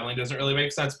he's traveling doesn't really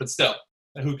make sense, but still,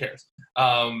 who cares?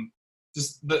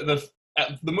 Just the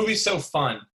movie's so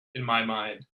fun in my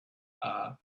mind,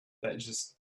 that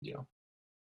just,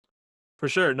 For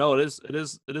sure. No, it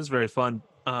is very fun.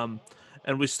 And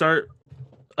we start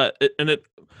what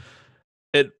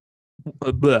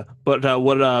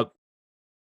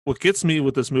gets me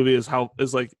with this movie is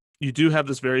like you do have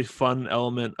this very fun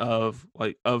element of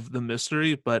the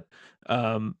mystery, but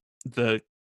the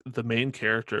main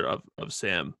character of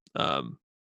Sam,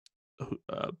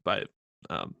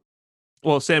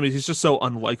 Sammy, he's just so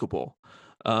unlikable.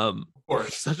 Of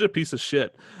course, such a piece of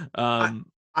shit. I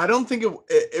don't think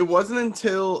it wasn't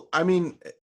until, I mean,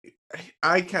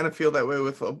 I kind of feel that way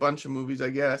with a bunch of movies, I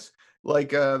guess.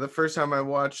 Like the first time I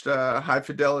watched High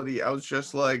Fidelity, I was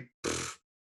just like,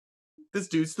 this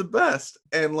dude's the best.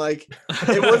 And like,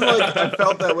 it wasn't like I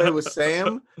felt that way with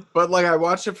Sam, but like I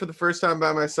watched it for the first time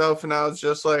by myself and I was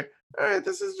just like, all right,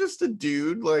 this is just a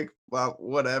dude, like, well,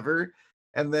 whatever.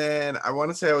 And then I want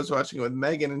to say I was watching it with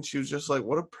Megan and she was just like,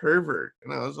 what a pervert.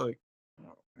 And I was like,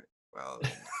 oh, well,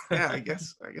 yeah, I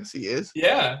guess he is.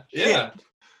 Yeah.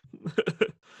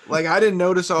 Like I didn't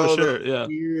notice all the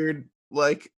weird,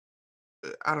 like,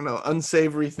 I don't know,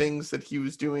 unsavory things that he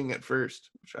was doing at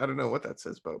first, which I don't know what that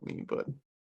says about me, but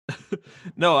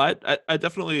no, I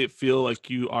definitely feel like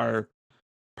you are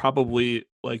probably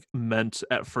like meant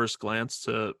at first glance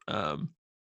to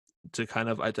kind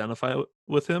of identify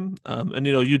with him, and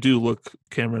you do look,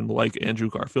 Cameron, like Andrew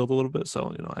Garfield a little bit,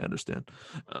 so I understand.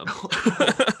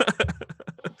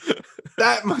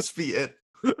 That must be it.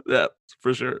 Yeah,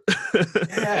 for sure.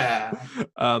 Yeah.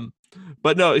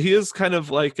 But no, he is kind of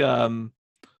like and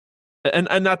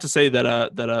not to say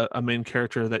that a main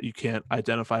character that you can't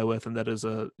identify with and that is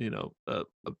a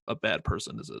bad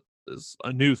person is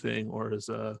a new thing or is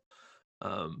a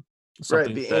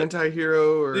right, the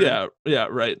anti-hero or yeah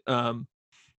right.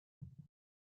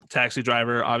 Taxi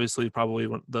Driver, obviously, probably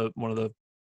one of the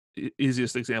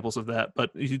easiest examples of that,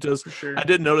 but he does. For sure. I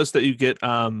did notice that you get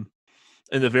in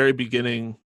the very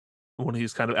beginning when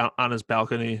he's kind of out on his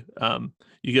balcony.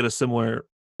 You get a similar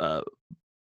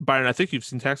Byron, I think you've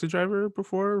seen Taxi Driver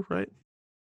before, right?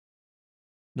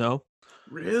 No?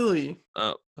 Really?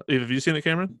 Have you seen it,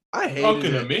 Cameron? I hated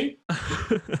talking it. to me?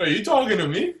 Are you talking to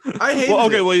me? I hated well,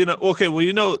 okay, it. well,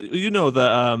 you know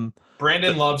the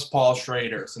Brandon loves Paul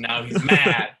Schrader, so now he's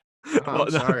mad. I'm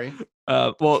sorry.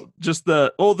 Well, just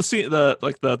the scene,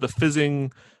 the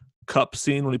fizzing cup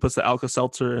scene when he puts the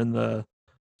Alka-Seltzer in the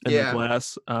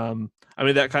glass. I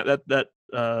mean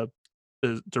that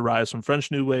derives from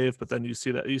French New Wave, but then you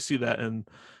see that in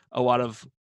a lot of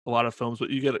films, but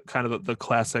you get kind of the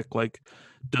classic like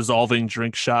dissolving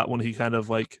drink shot when he kind of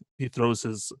like he throws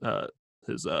his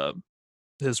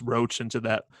roach into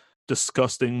that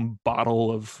disgusting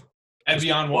bottle of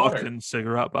Evian water and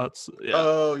cigarette butts. Yeah.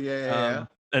 Oh yeah.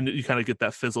 And you kind of get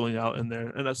that fizzling out in there,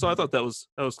 and so I thought that was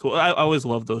cool. I always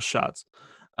love those shots.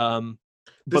 The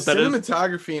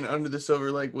cinematography in Under the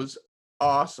Silver Lake was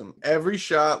awesome. Every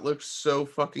shot looks so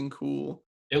fucking cool.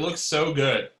 It looks so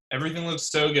good. Everything looks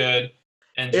so good,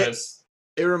 and it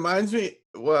reminds me.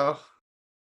 Well,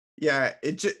 yeah.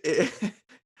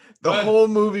 The whole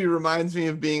movie reminds me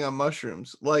of being on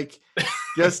mushrooms. Like,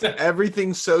 just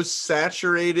everything's so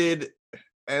saturated,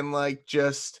 and like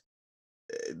just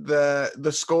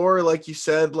the score, like you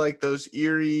said, like those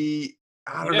eerie.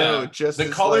 I don't know. Just the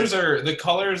colors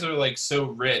are like so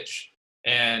rich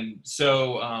and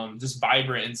so just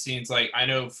vibrant in scenes. Like I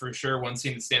know for sure one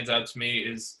scene that stands out to me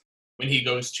is when he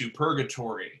goes to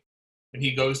Purgatory, when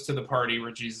he goes to the party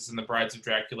where Jesus and the Brides of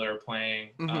Dracula are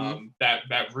playing.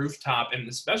 That rooftop, and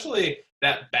especially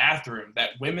that bathroom,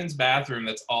 that women's bathroom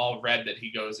that's all red that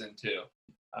he goes into.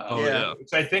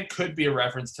 Which I think could be a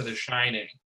reference to The Shining,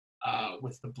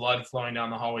 with the blood flowing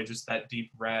down the hallway, just that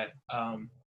deep red.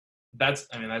 That's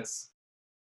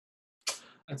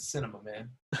cinema, man.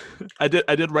 I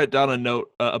did write down a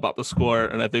note about the score,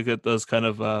 and I think it does kind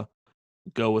of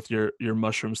go with your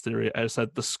mushrooms theory. I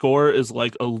said the score is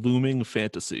like a looming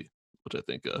fantasy, which I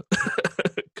think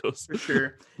goes for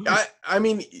sure. I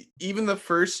mean, even the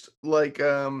first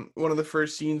one of the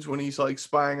first scenes when he's like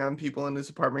spying on people in his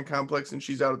apartment complex and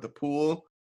she's out at the pool.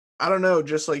 I don't know,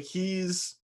 just like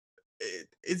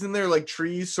isn't there like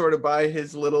trees sort of by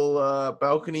his little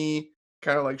balcony,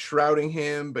 kind of like shrouding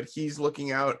him, but he's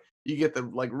looking out. You get the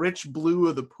like rich blue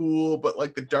of the pool, but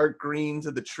like the dark greens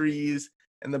of the trees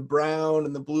and the brown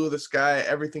and the blue of the sky.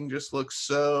 Everything just looks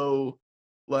so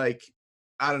like,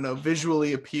 I don't know,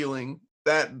 visually appealing.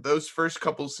 Those first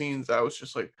couple scenes, I was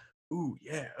just like, ooh,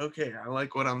 yeah, okay, I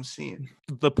like what I'm seeing.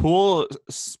 The pool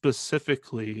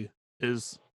specifically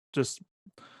is just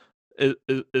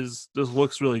is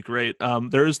looks really great.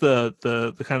 There's the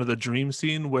kind of the dream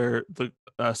scene where the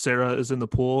Sarah is in the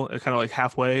pool, kind of like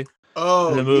halfway in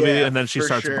the movie, and then she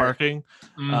starts barking.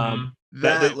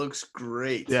 That looks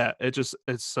great. Yeah, it's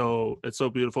so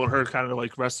beautiful. Her kind of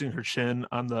like resting her chin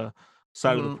on the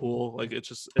side of the pool, like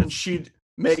and she'd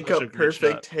make up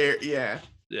perfect hair. Yeah,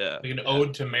 like an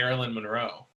ode to Marilyn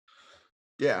Monroe.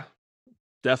 Yeah,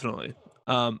 definitely.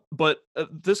 But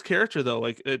this character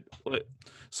though,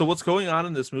 so what's going on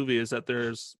in this movie is that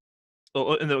there's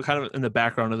in the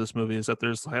background of this movie is that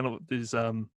there's kind of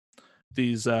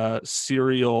these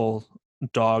serial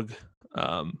dog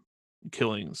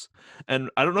killings. And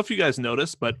I don't know if you guys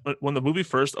noticed, but when the movie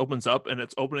first opens up and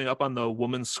it's opening up on the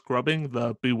woman scrubbing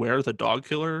the "Beware the Dog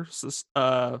Killer"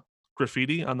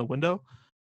 graffiti on the window,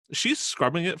 she's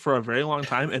scrubbing it for a very long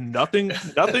time and nothing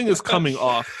is coming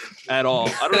off at all.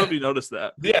 I don't know if you noticed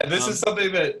that. Yeah, this is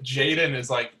something that Jaden is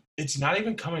like, it's not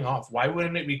even coming off. Why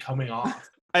wouldn't it be coming off?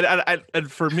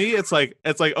 And for me, it's like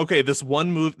okay, this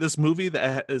movie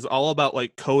that is all about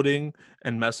like coding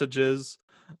and messages,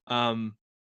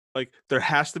 like there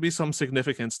has to be some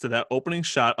significance to that opening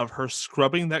shot of her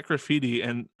scrubbing that graffiti,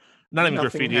 and not even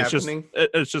graffiti. Happening.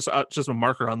 It's just a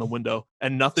marker on the window,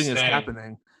 and nothing is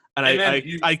happening. And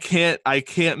I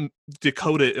can't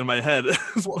decode it in my head.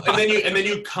 and then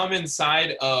you come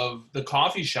inside of the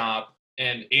coffee shop,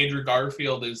 and Andrew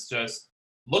Garfield is just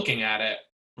looking at it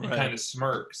and kind of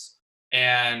smirks.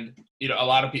 And a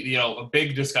lot of people, a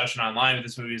big discussion online with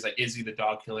this movie is like, is he the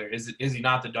dog killer? Is he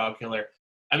not the dog killer?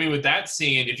 I mean, with that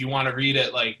scene, if you want to read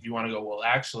it, like you want to go, well,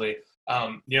 actually,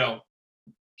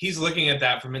 he's looking at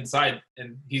that from inside,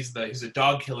 and he's a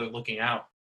dog killer looking out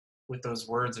with those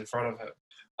words in front of him.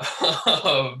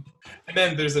 And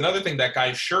then there's another thing, that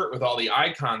guy's shirt with all the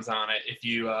icons on it.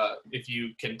 If you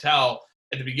can tell,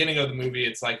 at the beginning of the movie,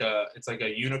 it's like a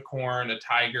unicorn, a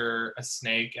tiger, a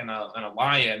snake, and a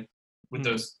lion with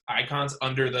those icons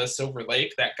under the Silver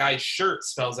Lake. That guy's shirt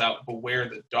spells out "Beware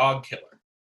the Dog Killer."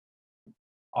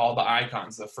 All the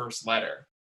icons, the first letter.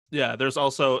 Yeah, there's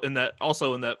also in that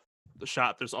the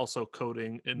shot. There's also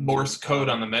coding in Morse code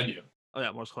on the menu. Oh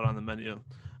yeah, Morse code on the menu,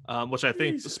 which I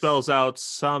think spells out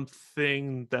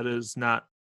something that is not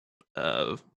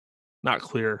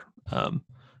clear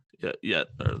yet.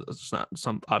 It's not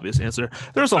some obvious answer.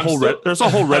 There's a whole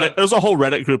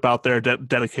Reddit group out there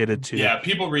dedicated to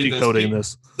people read decoding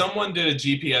this. Someone did a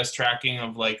GPS tracking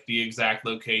of like the exact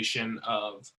location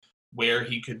of where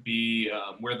he could be,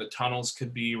 where the tunnels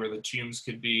could be, where the tombs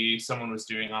could be. Someone was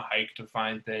doing a hike to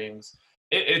find things.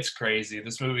 It's crazy.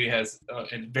 This movie has a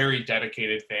very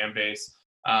dedicated fan base.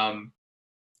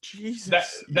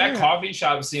 Jesus. That coffee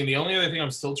shop scene, the only other thing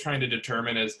I'm still trying to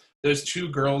determine is there's two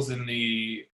girls in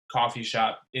the coffee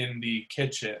shop in the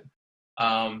kitchen.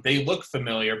 They look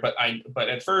familiar, but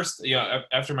at first,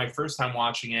 after my first time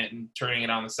watching it and turning it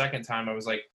on the second time, I was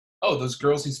like, oh, those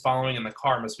girls he's following in the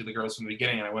car must be the girls from the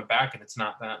beginning. And I went back and it's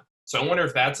not them. So I wonder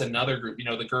if that's another group,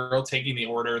 the girl taking the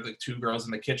order, the two girls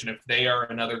in the kitchen, if they are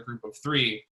another group of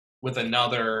three with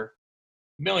another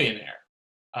millionaire.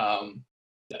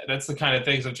 That's the kind of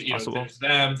things that, there's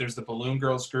them, there's the Balloon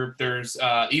Girls group, there's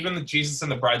even the Jesus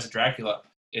and the Brides of Dracula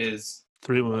is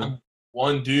 3 women.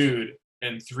 One dude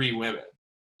and 3 women.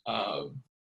 So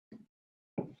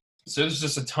there's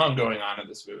just a ton going on in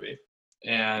this movie.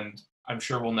 And I'm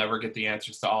sure we'll never get the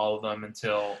answers to all of them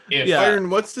until... Byron,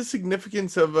 what's the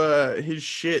significance of his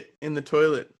shit in the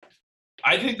toilet?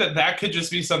 I think that could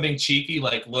just be something cheeky,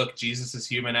 like, look, Jesus is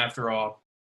human after all.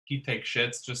 He takes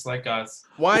shits just like us.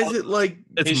 Why is it like...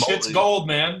 His shit's gold,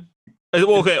 man.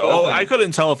 Okay, I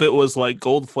couldn't tell if it was like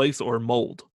gold flakes or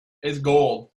mold. It's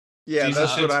gold. Yeah,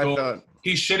 that's what I thought.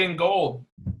 He's shitting gold.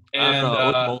 And, I don't know, it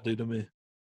looked moldy to me.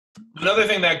 Another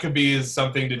thing that could be is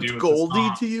something to do with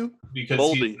Goldie to you? Because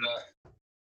moldy.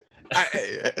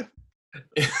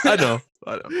 I know.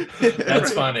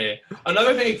 That's funny.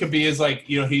 Another thing it could be is like,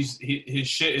 his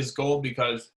shit is gold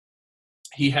because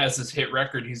he has this hit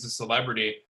record. He's a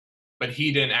celebrity, but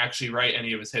he didn't actually write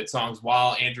any of his hit songs.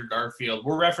 While Andrew Garfield,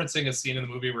 we're referencing a scene in the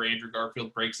movie where Andrew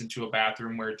Garfield breaks into a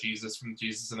bathroom where Jesus from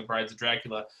Jesus and the Brides of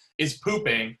Dracula is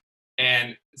pooping,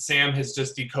 and Sam has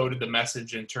just decoded the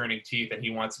message in Turning Teeth, and he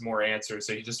wants more answers.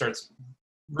 So he just starts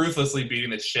ruthlessly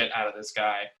beating the shit out of this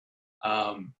guy.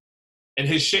 And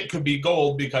his shit could be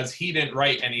gold because he didn't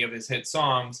write any of his hit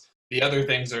songs. The other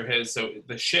things are his. So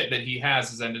the shit that he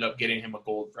has ended up getting him a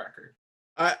gold record.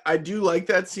 I do like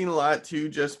that scene a lot too,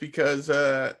 just because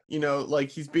like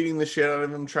he's beating the shit out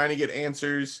of him, trying to get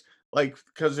answers, like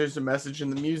because there's a message in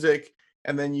the music,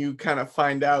 and then you kind of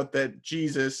find out that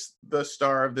Jesus, the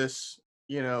star of this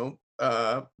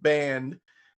band,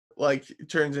 like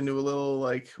turns into a little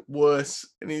like wuss,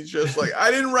 and he's just like, I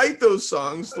didn't write those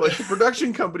songs, like the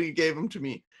production company gave them to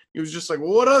me. He was just like, well,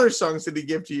 what other songs did he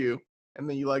give to you? And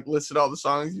then you like listed all the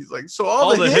songs. He's like, so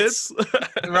all the hits?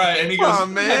 Right. And he goes, oh,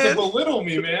 man, belittle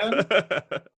me, man.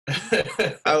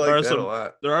 I like that a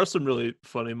lot. There are some really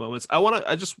funny moments.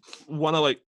 I just want to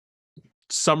like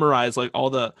summarize like all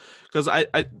the, because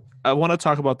I want to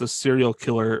talk about the serial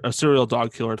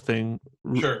dog killer thing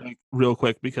real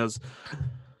quick, because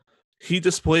he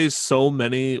displays so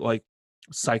many like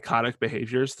psychotic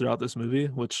behaviors throughout this movie,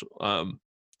 which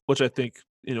I think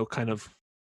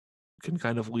can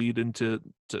kind of lead into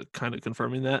kind of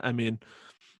confirming that. I mean,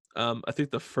 I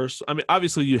think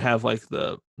obviously you have like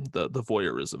the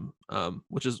voyeurism,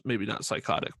 which is maybe not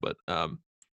psychotic, but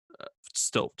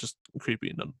still just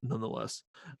creepy nonetheless.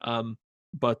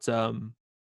 But the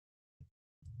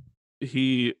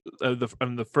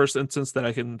first instance that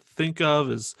I can think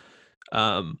of is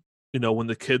when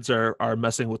the kids are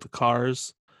messing with the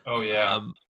cars. Oh yeah.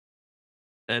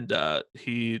 And that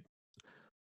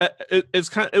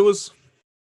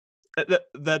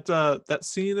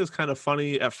scene is kind of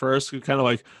funny at first. You're kind of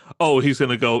like, oh, he's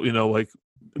gonna go, like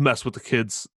mess with the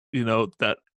kids,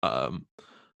 that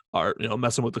are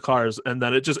messing with the cars, and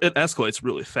then it escalates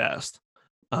really fast.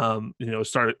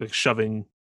 Started like shoving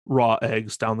raw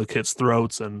eggs down the kids'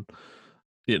 throats, and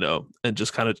and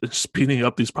just kind of speeding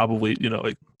up these probably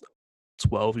like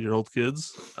 12-year-old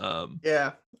kids.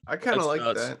 Yeah, I kind of like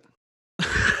that.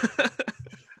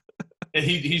 And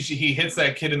he hits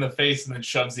that kid in the face and then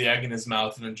shoves the egg in his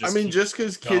mouth and then just. I mean, just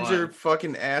because kids are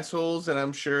fucking assholes, and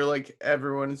I'm sure like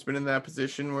everyone has been in that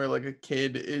position where like a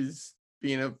kid is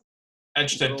being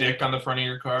etched a dick on the front of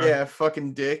your car. Yeah,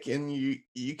 fucking dick, and you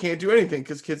can't do anything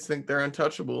because kids think they're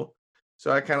untouchable.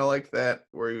 So I kind of like that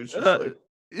where he was just like.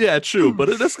 Yeah, true, but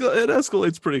it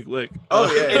escalates pretty quick. Oh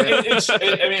yeah,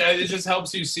 it just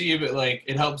helps you see, but like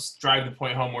it helps drive the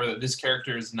point home more that this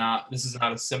character is not. This is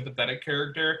not a sympathetic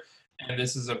character. And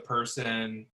this is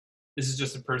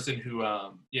just a person who,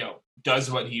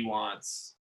 does what he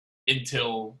wants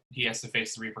until he has to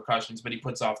face the repercussions, but he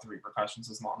puts off the repercussions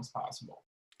as long as possible.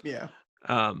 Yeah.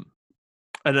 And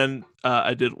then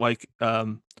I did like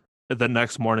the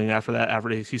next morning after that, after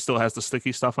he still has the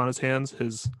sticky stuff on his hands,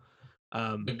 his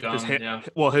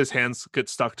his hands get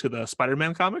stuck to the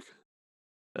Spider-Man comic.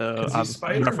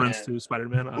 Reference to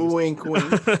Spider-Man. Wink,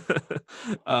 wink.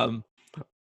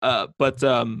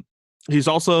 But he's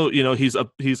also,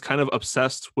 he's kind of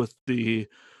obsessed with the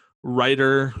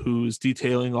writer who's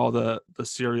detailing all the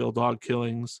serial dog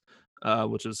killings,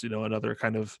 which is, another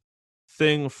kind of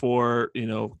thing for,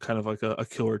 kind of like a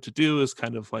killer to do, is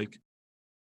kind of like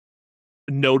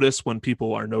notice when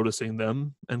people are noticing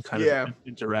them and kind of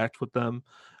interact with them.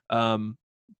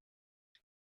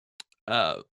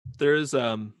 There's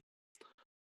and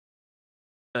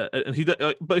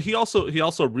but he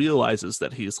also realizes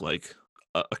that he's like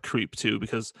a creep too,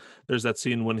 because there's that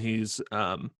scene when he's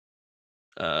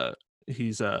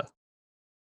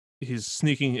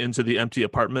sneaking into the empty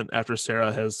apartment after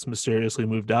Sarah has mysteriously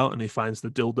moved out, and he finds the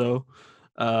dildo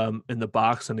in the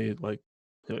box, and he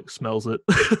smells it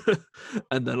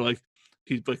and then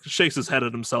he shakes his head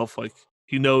at himself, like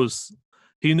he knows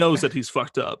that he's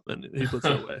fucked up, and he puts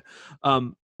it away.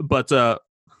 But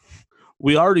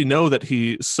we already know that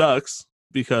he sucks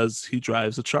because he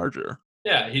drives a Charger.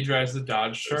 Yeah, he drives the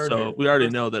Dodge Charger. So we already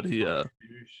know that he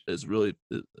is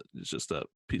just a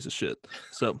piece of shit.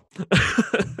 So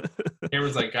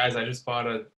Cameron's like, guys, I just bought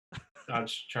a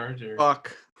Dodge Charger.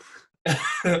 Fuck.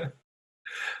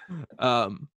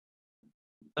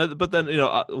 But then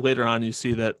later on you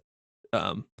see that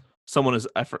someone is,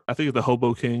 I think the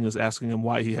Hobo King is asking him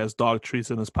why he has dog treats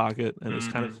in his pocket, and it's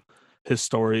kind of his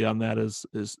story on that is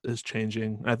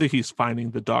changing. I think he's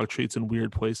finding the dog treats in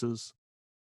weird places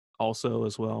also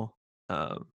as well.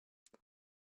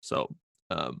 So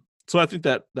I think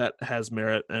that has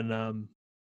merit, and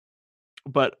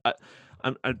but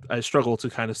I struggle to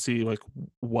kind of see like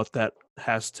what that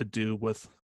has to do with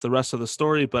the rest of the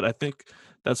story. But I think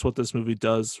that's what this movie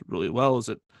does really well, is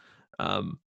it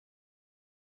kind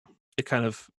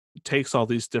of takes all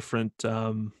these different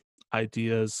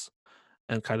ideas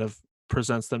and kind of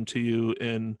presents them to you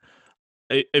in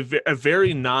a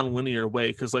very non-linear way,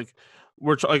 because like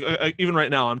even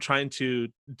right now I'm trying to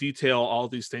detail all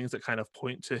these things that kind of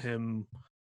point to him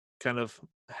kind of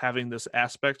having this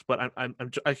aspect, but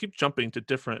I keep jumping to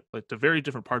very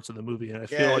different parts of the movie, and I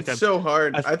feel like it's so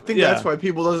hard. I think that's why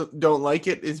people don't like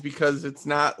it, is because it's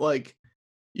not like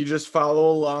you just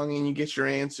follow along and you get your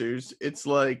answers. It's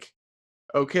like,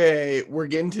 okay, we're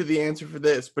getting to the answer for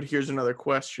this, but here's another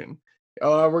question.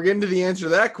 We're getting to the answer to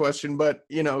that question, but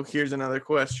here's another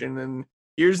question, and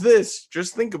here's this.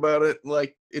 Just think about it.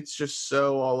 Like, it's just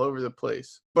so all over the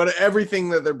place. But everything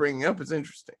that they're bringing up is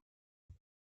interesting,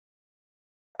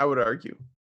 I would argue.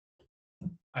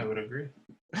 I would agree.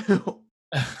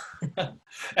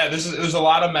 There's a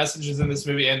lot of messages in this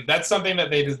movie, and that's something that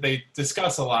they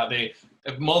discuss a lot.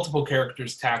 Multiple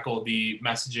characters tackle the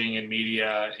messaging in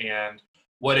media and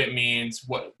what it means,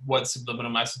 what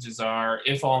subliminal messages are,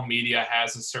 if all media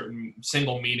has a certain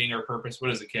single meaning or purpose.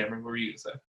 What is it, Cameron? What were you going to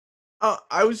say?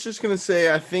 I was just going to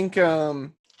say, I think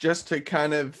just to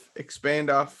kind of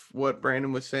expand off what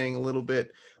Brandon was saying a little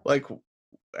bit, like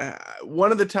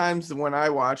one of the times when I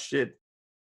watched it,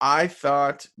 I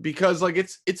thought, because like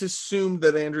it's assumed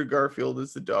that Andrew Garfield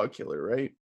is the dog killer,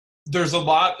 right? There's a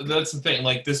lot. That's the thing.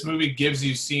 Like, this movie gives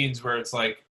you scenes where it's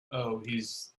like, oh,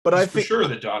 he's I think, for sure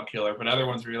the dog killer, but other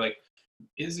ones where you're like,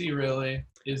 is he really?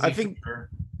 I think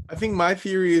my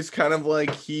theory is kind of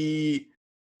like he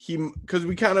because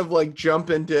we kind of like jump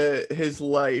into his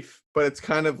life, but it's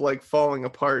kind of like falling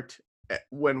apart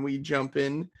when we jump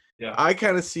in. Yeah, I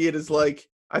kind of see it as like,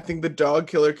 I think the dog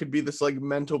killer could be this like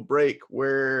mental break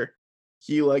where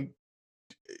he like,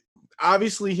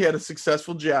 obviously he had a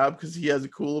successful job because he has a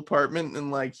cool apartment and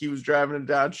like he was driving a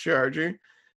Dodge Charger.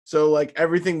 So like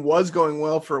everything was going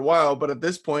well for a while, but at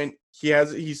this point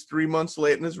he's 3 months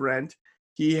late in his rent.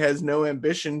 He has no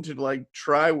ambition to like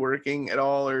try working at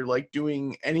all or like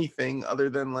doing anything other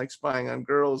than like spying on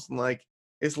girls, and like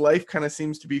his life kind of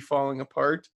seems to be falling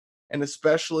apart. And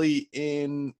especially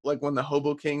in like when the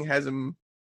Hobo King has him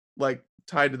like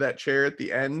tied to that chair at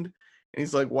the end, and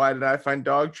he's like, why did I find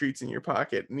dog treats in your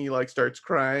pocket? And he like starts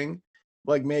crying.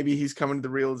 Like maybe he's coming to the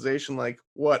realization like,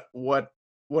 what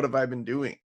have I been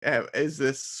doing? Is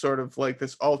this sort of like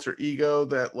this alter ego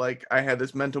that like I had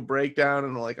this mental breakdown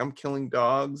and like I'm killing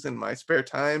dogs in my spare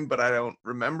time, but I don't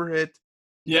remember it?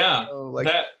 Yeah, like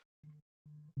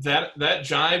that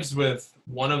jives with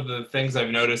one of the things I've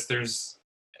noticed. There's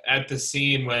at the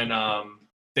scene when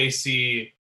they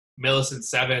see Millicent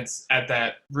Sevens at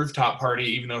that rooftop party,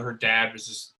 even though her dad was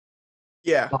just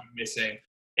Yeah. Missing.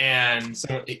 And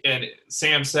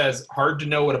Sam says, hard to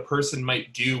know what a person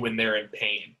might do when they're in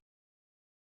pain.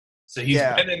 So he's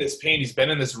been in this pain. He's been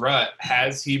in this rut.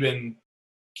 Has he been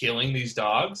killing these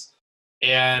dogs?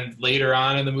 And later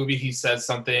on in the movie, he says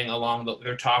something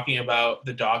they're talking about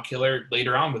the dog killer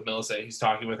later on with Melissa. He's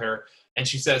talking with her. And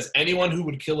she says, anyone who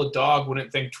would kill a dog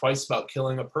wouldn't think twice about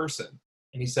killing a person.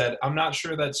 And he said, I'm not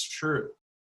sure that's true.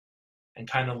 And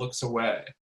kind of looks away.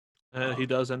 He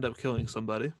does end up killing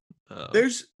somebody.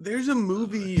 There's a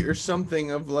movie or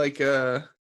something of like a,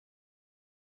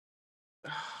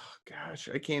 gosh,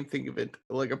 I can't think of it,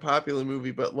 like a popular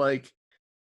movie, but like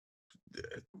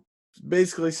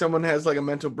basically someone has like a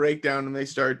mental breakdown and they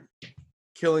start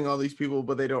killing all these people,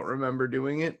 but they don't remember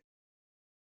doing it.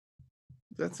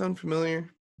 Does that sound familiar?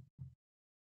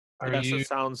 It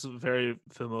sounds very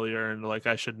familiar, and like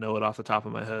I should know it off the top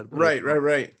of my head.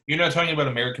 Right. You're not talking about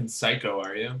American Psycho,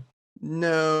 are you?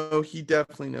 No, he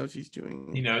definitely knows he's doing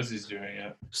it. He knows he's doing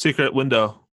it. Secret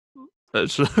Window.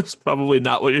 That's probably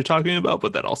not what you're talking about,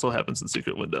 but that also happens in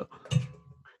Secret Window.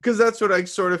 Because that's what I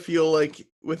sort of feel like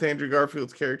with Andrew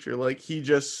Garfield's character. Like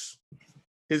his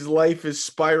life is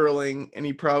spiraling, and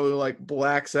he probably like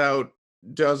blacks out,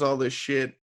 does all this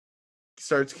shit,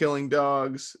 starts killing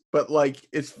dogs, but like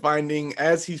it's finding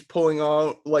as he's pulling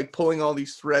all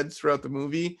these threads throughout the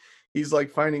movie, he's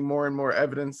like finding more and more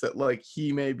evidence that like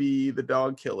he may be the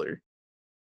dog killer.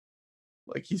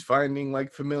 Like he's finding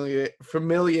like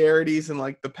familiarities and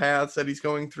like the paths that he's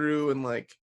going through, and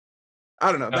like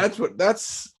I don't know. That's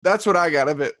what I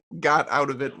got out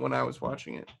of it when I was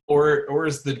watching it. Or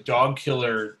is the dog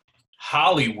killer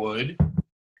Hollywood,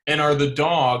 and are the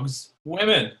dogs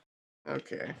women?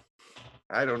 Okay,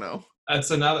 I don't know.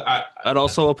 That's another. That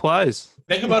also applies.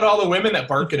 Think about all the women that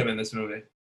bark at him in this movie.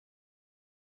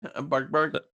 Bark.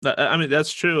 I mean,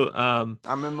 that's true. I'm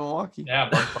in Milwaukee. Yeah,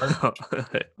 bark.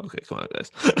 Okay, come on, guys.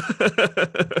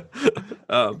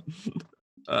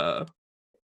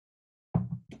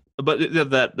 But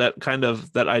that kind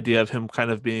of that idea of him kind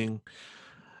of being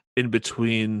in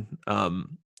between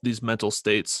these mental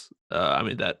states. I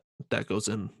mean that goes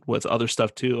in with other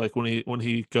stuff too. Like when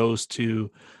he goes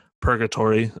to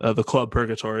Purgatory, the club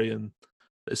Purgatory, and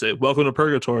they say "Welcome to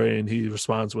Purgatory," and he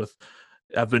responds with,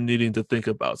 "I've been needing to think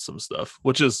about some stuff,"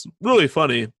 which is really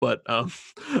funny, but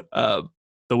the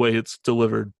way it's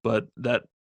delivered. But that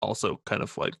also kind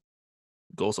of like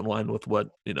goes in line with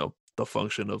what the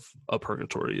function of a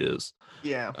purgatory is.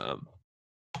 Yeah.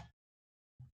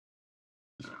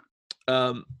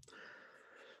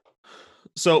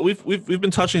 So we've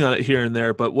been touching on it here and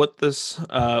there, but what this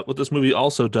movie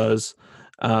also does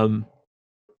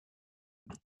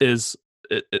is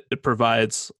it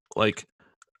provides like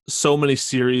so many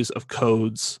series of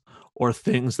codes or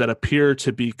things that appear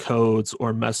to be codes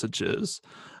or messages,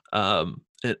 and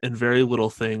very little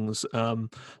things.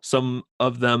 Some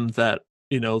of them that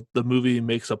the movie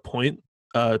makes a point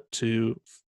to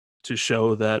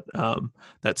show that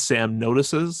that Sam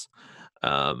notices,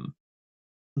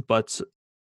 but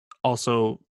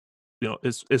also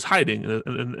is hiding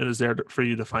and is there for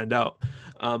you to find out.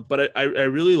 But I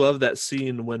really love that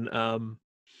scene when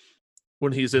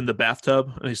he's in the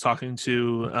bathtub and he's talking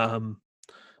to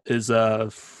his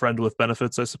friend with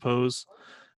benefits, I suppose,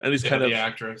 and he's kind of the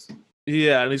actress.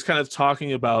 Yeah, and he's kind of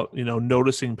talking about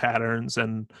noticing patterns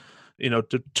and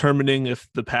determining if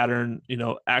the pattern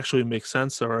actually makes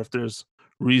sense or if there's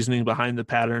reasoning behind the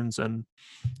patterns. And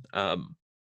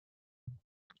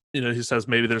he says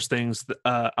maybe there's things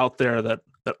out there that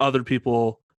other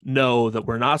people know that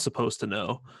we're not supposed to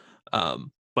know,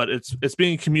 but it's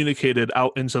being communicated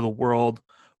out into the world,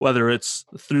 whether it's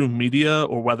through media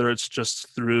or whether it's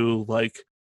just through like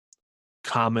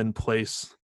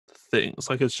commonplace things,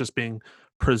 like it's just being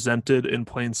presented in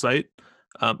plain sight,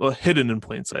 or hidden in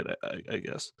plain sight, I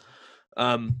guess.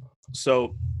 But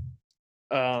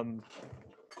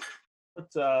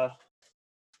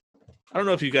I don't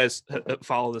know if you guys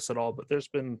follow this at all, but there's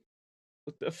been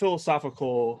a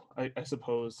philosophical, I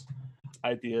suppose,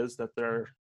 ideas that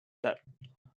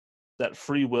that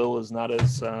free will is not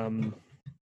as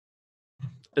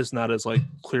like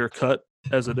clear cut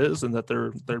as it is, and that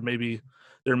there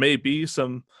may be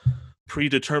some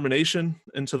predetermination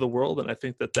into the world. And I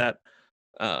think that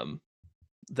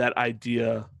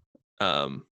idea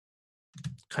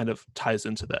kind of ties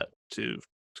into that to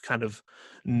kind of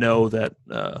know that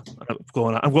I'm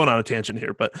going on a tangent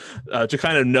here, but to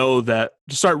kind of know that,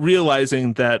 to start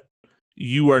realizing that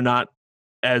you are not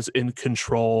as in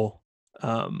control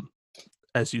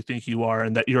as you think you are,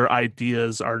 and that your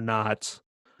ideas are not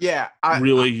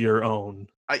really your own.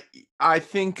 I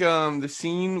think the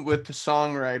scene with the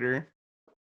songwriter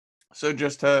So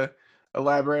just to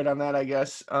elaborate on that, I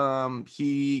guess,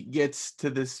 he gets to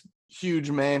this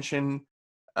huge mansion,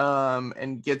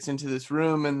 and gets into this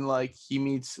room, and like he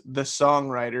meets the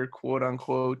songwriter, quote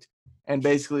unquote. And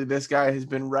basically this guy has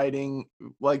been writing,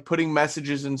 like putting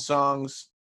messages in songs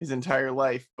his entire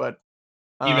life, but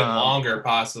even longer,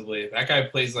 possibly. That guy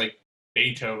plays like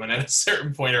Beethoven at a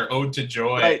certain point, or Ode to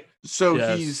Joy. Right.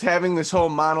 So he's having this whole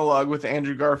monologue with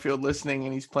Andrew Garfield listening,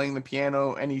 and he's playing the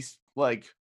piano, and he's like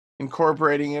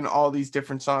incorporating in all these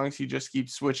different songs. He just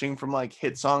keeps switching from like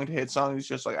hit song to hit song. He's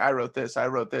just like, I wrote this, I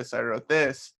wrote this, I wrote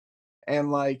this.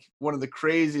 And like one of the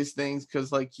craziest things,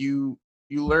 because like you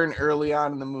learn early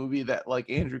on in the movie that like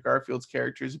Andrew Garfield's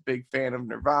character is a big fan of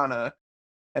Nirvana.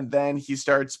 And then he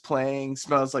starts playing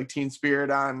Smells Like Teen Spirit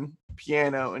on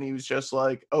piano, and he was just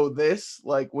like, oh, this,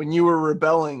 like when you were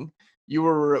rebelling, you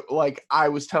were like, I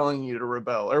was telling you to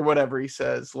rebel, or whatever he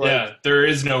says. Like, yeah, there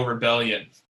is no rebellion.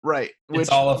 Right. It's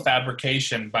all a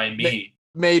fabrication by me.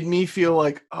 Made me feel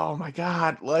like, oh my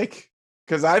God, like,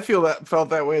 because I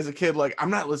felt that way as a kid. Like, I'm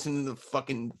not listening to the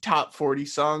fucking top 40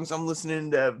 songs. I'm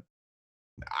listening to,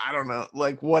 I don't know,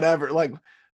 like whatever, like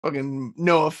fucking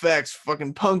NoFX,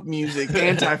 fucking punk music,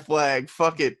 Anti-Flag,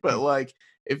 fuck it. But like,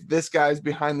 if this guy's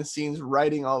behind the scenes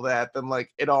writing all that, then like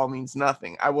it all means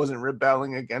nothing. I wasn't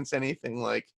rebelling against anything.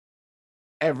 Like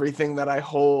everything that I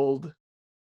hold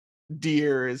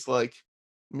dear is like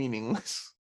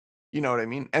meaningless. You know what I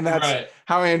mean? And that's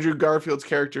how Andrew Garfield's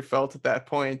character felt at that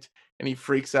point, and he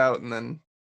freaks out, and then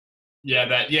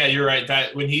you're right.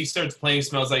 That when he starts playing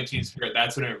Smells Like Teen Spirit,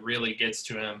 that's when it really gets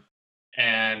to him.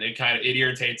 And it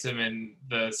irritates him, and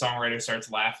the songwriter starts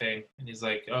laughing, and he's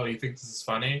like, oh, you think this is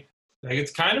funny? Like,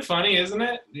 it's kind of funny, isn't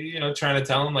it? You know, trying to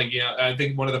tell him, like, you know, I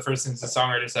think one of the first things the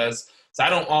songwriter says is, I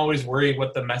don't always worry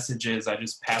what the message is, I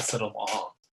just pass it along.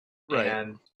 Right.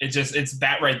 And it's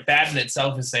that in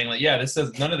itself is saying, like, yeah,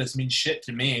 none of this means shit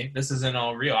to me. This isn't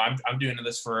all real. I'm doing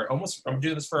this for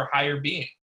a higher being.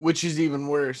 Which is even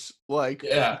worse. Like,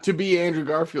 to be Andrew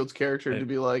Garfield's character, to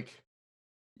be like,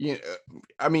 you know,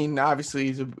 I mean, obviously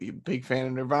he's a big fan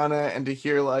of Nirvana, and to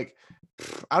hear like,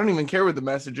 I don't even care what the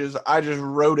message is. I just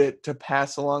wrote it to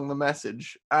pass along the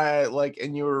message.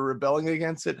 And you were rebelling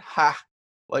against it. Ha!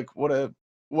 Like, what a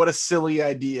silly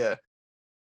idea.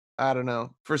 I don't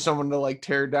know, for someone to like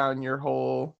tear down your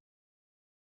whole,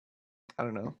 I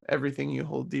don't know, everything you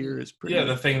hold dear is pretty. Yeah,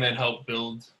 the thing that helped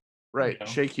build. Right, you know,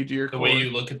 shake you to your core. The way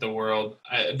you look at the world.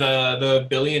 The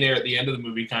billionaire at the end of the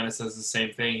movie kind of says the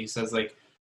same thing. He says, like,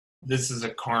 this is a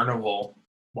carnival.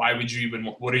 Why would you even?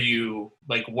 What are you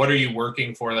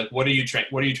working for? Like, what are you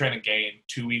trying to gain?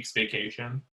 2 weeks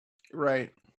vacation.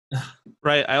 Right.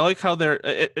 Right. I like how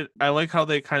I like how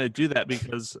they kind of do that,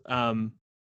 because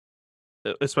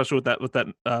especially with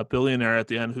that billionaire at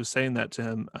the end who's saying that to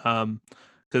him,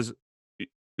 because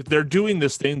they're doing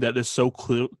this thing that is so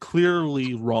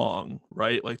clearly wrong,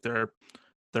 right? Like they're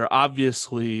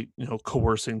obviously, you know,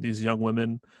 coercing these young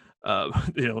women,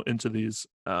 you know, into this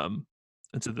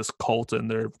cult,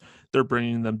 and they're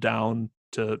bringing them down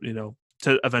to, you know,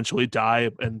 to eventually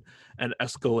die and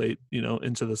escalate, you know,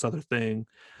 into this other thing.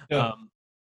 Yeah.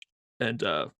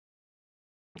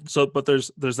 So, but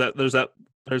there's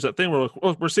that thing where,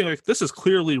 well, we're seeing like this is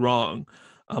clearly wrong,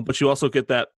 but you also get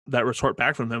that retort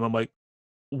back from him. I'm like,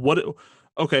 what?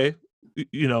 Okay,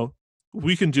 you know,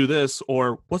 we can do this,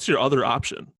 or what's your other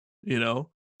option? You know,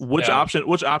 which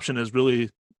option is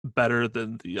really better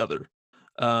than the other?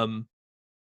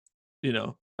 You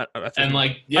know, I think,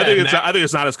 I think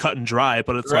it's not as cut and dry,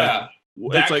 but it's like that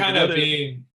it's like kind of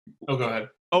being. Oh, go ahead.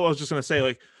 Oh, I was just gonna say,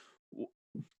 like,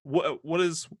 what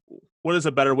is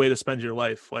a better way to spend your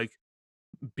life? Like,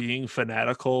 being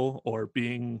fanatical, or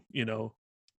being, you know,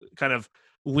 kind of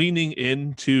leaning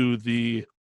into the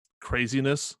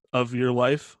craziness of your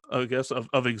life, I guess,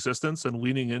 of existence, and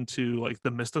leaning into like the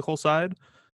mystical side,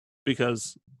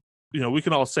 because, you know, we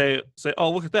can all say,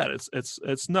 oh, look at that,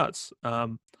 it's nuts.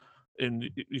 And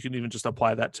you can even just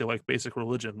apply that to like basic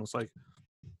religion. It's like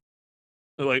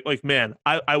man,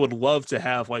 I would love to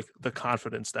have like the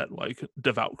confidence that like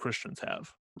devout Christians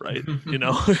have, right? You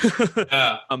know,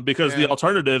 because the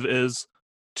alternative is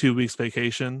 2 weeks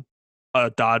vacation, a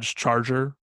Dodge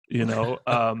Charger, you know,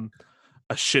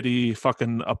 a shitty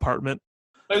fucking apartment.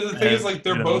 But the thing is, like,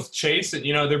 they're both chasing.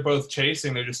 You know, they're both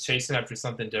chasing. They're just chasing after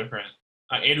something different.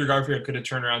 Andrew Garfield could have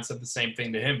turned around and said the same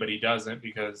thing to him, but he doesn't,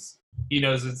 because he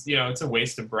knows it's a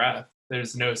waste of breath.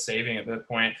 There's no saving at that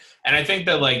point. And I think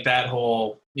that like that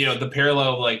whole, you know, the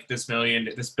parallel of like this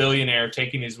billionaire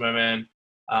taking these women,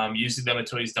 using them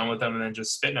until he's done with them, and then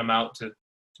just spitting them out to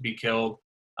be killed.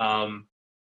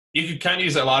 you could kind of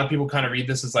use, a lot of people kind of read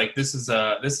this as like, this is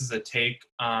a take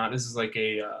on, this is like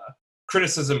a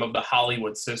criticism of the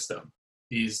Hollywood system.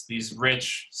 These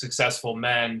rich, successful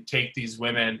men take these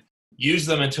women, use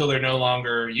them until they're no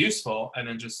longer useful, and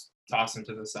then just toss them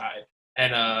to the side.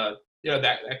 And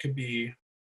that could be,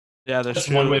 that's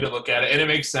one way to look at it, and it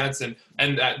makes sense. And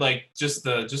that, like, just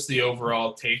the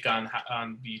overall take on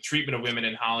the treatment of women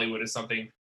in Hollywood is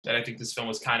something that I think this film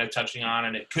was kind of touching on,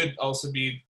 and it could also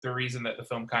be the reason that the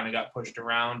film kind of got pushed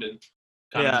around and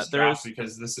kind of just dropped,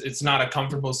 because it's not a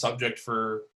comfortable subject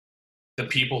for the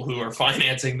people who are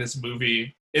financing this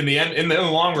movie. In the end, in the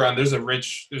long run, there's a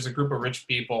group of rich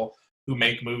people who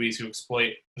make movies who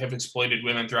have exploited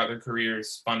women throughout their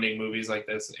careers, funding movies like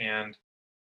this, and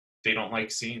they don't like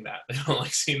seeing that. They don't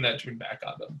like seeing that turned back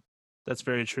on them. That's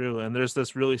very true. And there's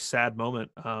this really sad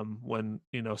moment when,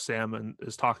 Sam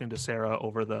is talking to Sarah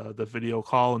over the video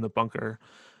call in the bunker,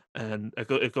 and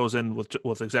it goes in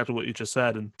with exactly what you just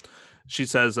said. And she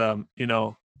says, there's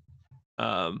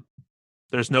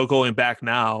no going back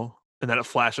now. And then it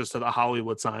flashes to the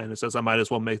Hollywood sign. It says, I might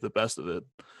as well make the best of it.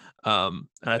 And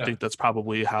I think that's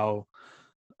probably how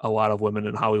a lot of women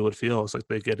in Hollywood feel. It's like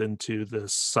they get into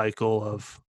this cycle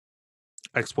of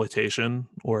exploitation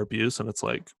or abuse, and it's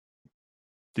like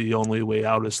the only way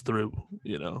out is through.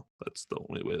 That's the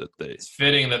only way that they. It's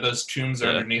fitting that those tombs are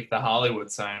underneath the Hollywood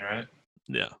sign, right?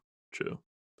 Yeah, true.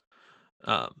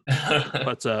 But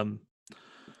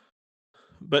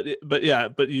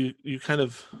you kind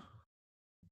of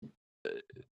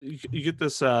you get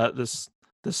this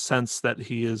sense that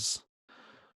he is,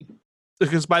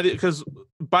 because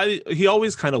he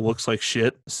always kind of looks like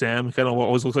shit. Sam kind of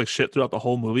always looks like shit throughout the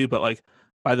whole movie, but like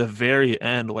by the very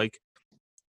end, like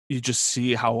you just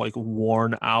see how like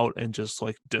worn out and just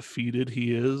like defeated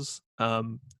he is.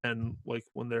 And like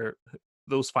when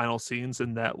those final scenes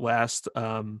in that last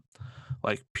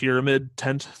like pyramid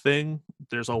tent thing,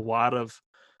 there's a lot of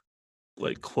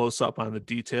like close up on the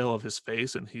detail of his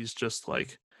face, and he's just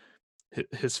like,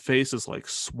 his face is like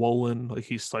swollen, like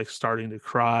he's like starting to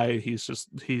cry.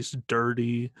 He's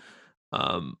dirty.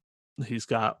 He's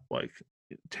got like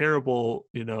terrible,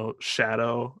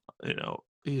 shadow,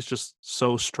 he's just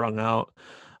so strung out.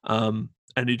 And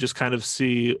you just kind of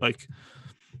see like,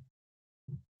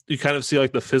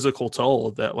 the physical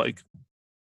toll that, like,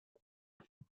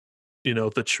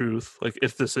 the truth, like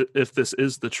if this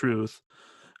is the truth,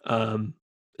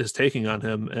 is taking on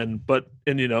him. And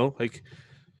like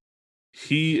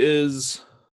he is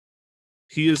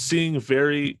seeing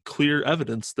very clear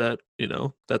evidence that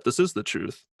that this is the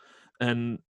truth,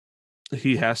 and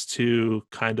he has to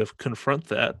kind of confront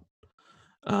that.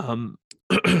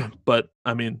 But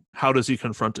I mean, how does he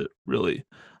confront it, really?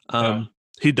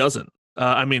 He doesn't.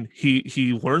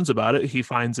 He learns about it, he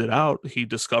finds it out, he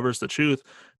discovers the truth,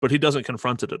 but he doesn't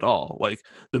confront it at all. Like,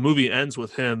 the movie ends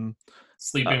with him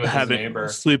sleeping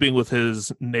with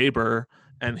his neighbor,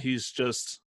 and he's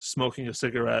just smoking a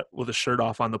cigarette with his shirt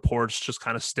off on the porch, just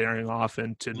kind of staring off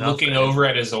into nothing. Looking over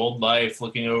at his old life,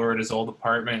 looking over at his old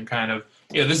apartment, kind of,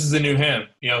 this is the new him.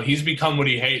 He's become what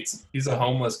he hates. He's a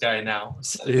homeless guy now.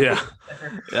 Yeah.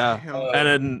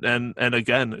 And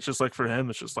again, it's just like, for him,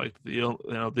 it's just like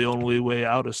the only way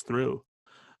out is through.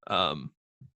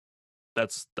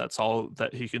 That's all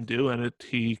that he can do, and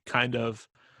he kind of,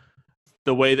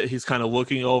 the way that he's kind of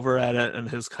looking over at it,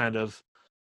 and his kind of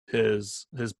his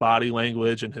body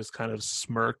language and his kind of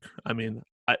smirk. I mean,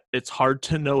 it's hard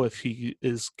to know if he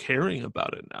is caring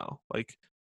about it now, like,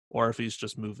 or if he's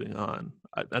just moving on.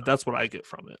 That's what I get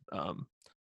from it,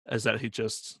 is that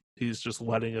he's just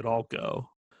letting it all go,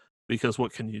 because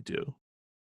what can you do?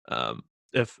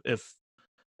 If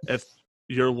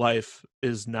your life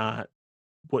is not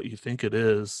what you think it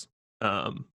is,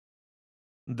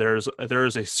 there is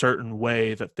a certain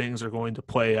way that things are going to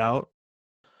play out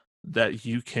that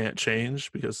you can't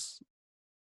change, because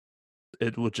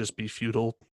it would just be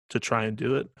futile to try and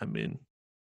do it. I mean,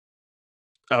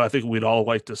 I think we'd all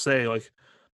like to say, like,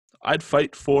 I'd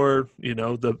fight for,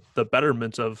 the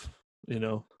betterment of,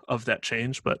 of that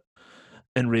change. But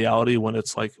in reality, when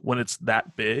it's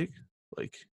that big,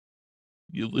 like,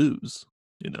 you lose,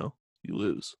 you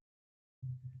lose.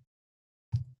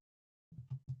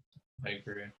 I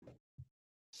agree.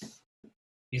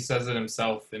 He says it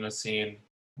himself in a scene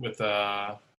with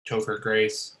Topher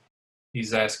Grace.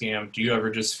 He's asking him, do you ever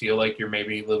just feel like you're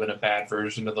maybe living a bad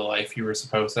version of the life you were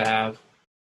supposed to have?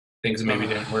 Things maybe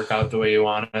didn't work out the way you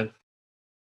wanted.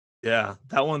 Yeah,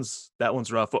 that one's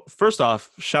rough. First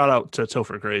off, shout out to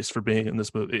Topher Grace for being in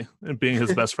this movie and being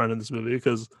his best friend in this movie,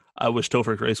 because I wish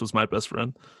Topher Grace was my best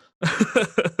friend.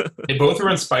 They both were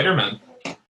in Spider-Man.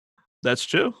 That's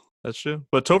true. That's true.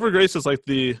 But Topher Grace is like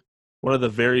one of the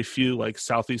very few like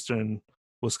southeastern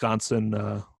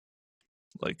Wisconsin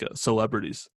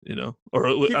celebrities, you know.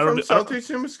 Or from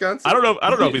southeastern Wisconsin? I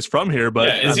don't know if he's from here,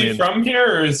 but is he from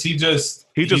here, or is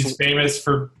he's famous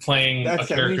for playing a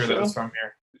character that was from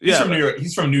here? He's from New York.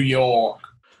 He's from New York.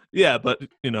 Yeah, but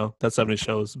you know, that 70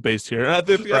 show is based here. And I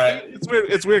think it's weird.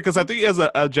 It's weird because I think he has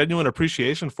a genuine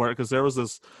appreciation for it, because there was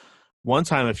this one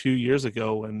time a few years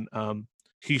ago when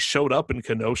he showed up in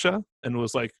Kenosha and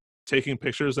was like taking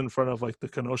pictures in front of like the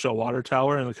Kenosha water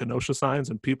tower and the Kenosha signs,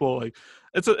 and people like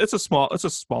it's a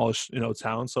smallish, you know,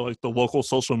 town, so like the local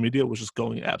social media was just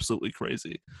going absolutely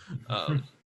crazy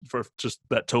for just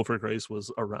that Topher Grace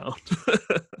was around.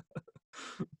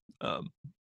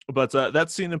 But that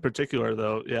scene in particular,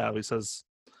 though, yeah, he says,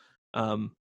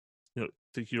 you know,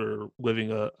 think you're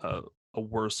living a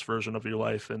worse version of your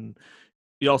life, and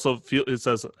he also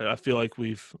says, I feel like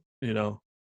we've, you know,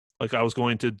 like I was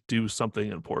going to do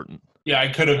something important. Yeah, I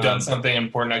could have done something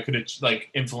important. I could have like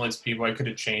influenced people. I could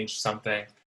have changed something,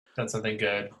 done something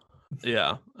good.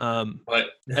 Yeah, but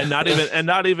and not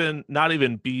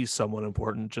even be someone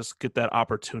important. Just get that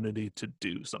opportunity to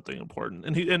do something important,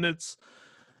 and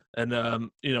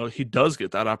you know, he does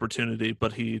get that opportunity,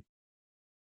 but he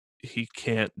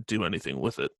can't do anything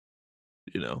with it,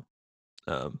 you know,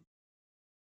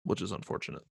 which is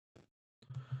unfortunate.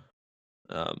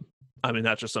 I mean,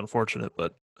 not just unfortunate,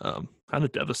 but kind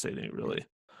of devastating, really.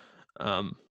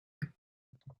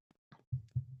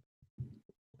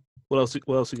 What else you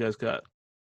guys got?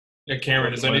 Yeah,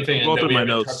 Cameron, is there anything that we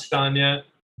haven't touched on yet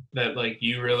that like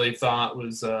you really thought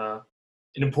was an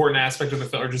important aspect of the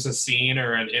film, or just a scene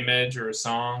or an image or a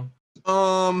song?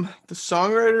 The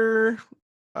songwriter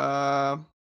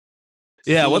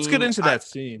yeah, let's get into that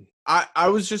scene. I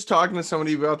was just talking to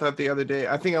somebody about that the other day.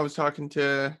 I think I was talking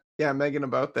to Megan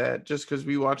about that, just because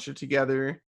we watched it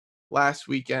together last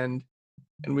weekend,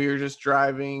 and we were just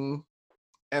driving,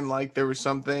 and like there was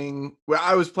something where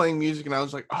I was playing music and I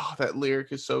was like, oh, that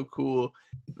lyric is so cool.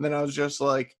 And then I was just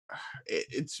like,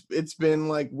 it's been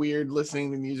like weird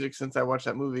listening to music since I watched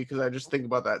that movie, because I just think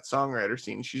about that songwriter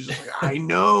scene. She's just like, I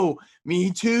know, me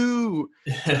too.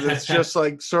 It's just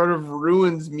like sort of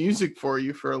ruins music for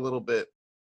you for a little bit.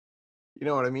 You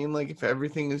know what I mean? Like if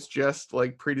everything is just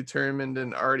like predetermined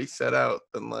and already set out,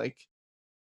 then like,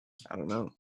 I don't know.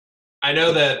 I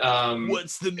know that.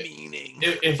 What's the meaning?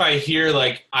 If I hear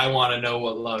like, I want to know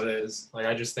what love is, like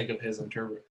I just think of his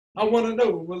interpret. I want to know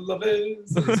what love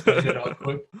is.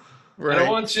 Right. I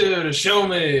want you to show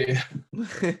me.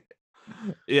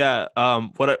 Yeah.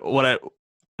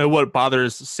 What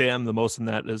bothers Sam the most in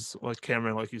that is, like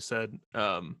Cameron, like you said,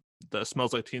 the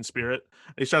Smells Like Teen Spirit.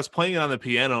 And he starts playing it on the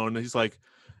piano, and he's like,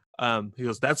 he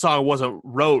goes, that song wasn't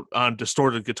wrote on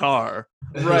distorted guitar,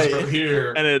 right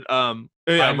here, and it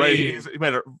he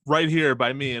made it right here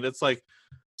by me, and it's like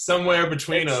somewhere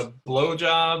between a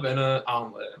blowjob and an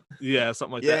omelet. Yeah,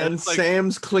 something like that. Yeah, and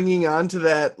Sam's clinging on to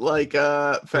that like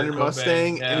Fender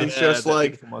Mustang, and he's just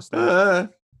like,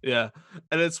 yeah,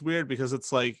 and it's weird because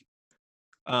it's like,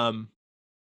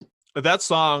 that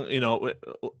song, you know,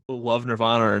 love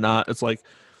Nirvana or not, it's like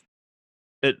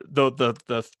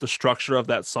the structure of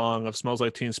that song of Smells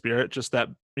Like Teen Spirit, just that,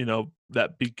 you know,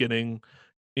 that beginning,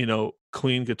 you know,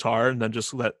 clean guitar, and then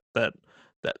just that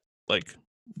like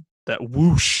that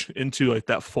whoosh into like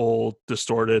that full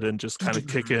distorted and just kind of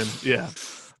kick in. Yeah,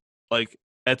 like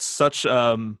it's such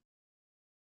a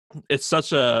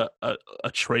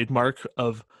trademark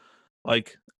of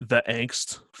like the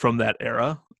angst from that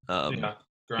era.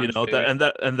 You know,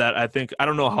 that I think, I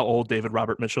don't know how old David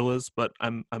Robert Mitchell is, but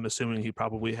I'm assuming he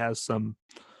probably has some,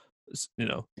 you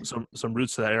know, some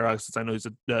roots to that era, since I know he's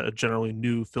a generally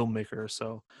new filmmaker.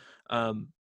 So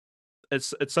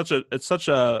it's such an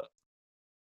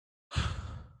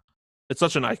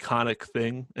iconic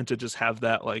thing, and to just have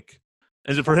that, like,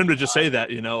 and for him to just say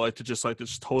that, you know, like to just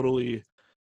totally,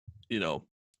 you know,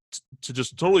 to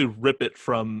just totally rip it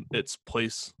from its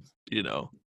place, you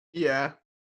know. Yeah.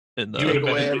 And take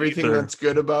away everything that's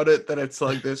good about it, that it's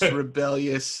like this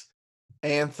rebellious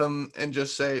anthem, and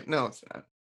just say, no, it's not.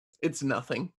 It's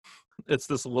nothing. It's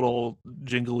this little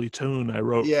jingly tune I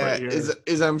wrote. Yeah, right here.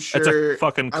 is I'm sure. It's a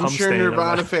fucking I'm sure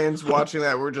Nirvana fans watching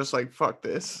that were just like, fuck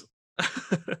this.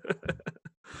 But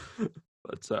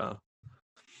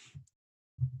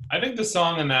I think the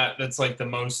song in that's like the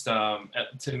most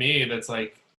to me that's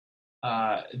like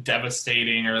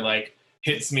devastating or like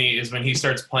hits me is when he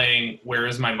starts playing Where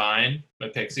Is My Mind by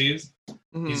Pixies.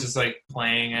 Mm-hmm. He's just like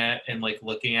playing it and like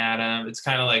looking at him. It's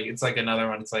kind of like, it's like another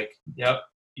one. It's like, yep,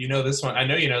 you know this one. I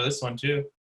know you know this one too.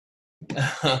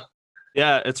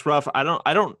 Yeah, it's rough. I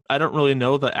don't really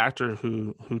know the actor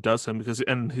who does him because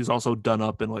and he's also done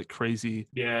up in like crazy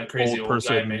crazy old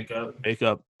person guy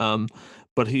makeup.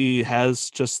 But he has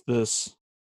just this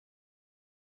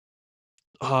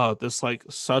this like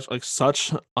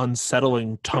such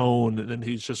unsettling tone, and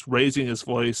he's just raising his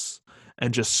voice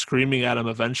and just screaming at him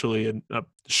eventually, and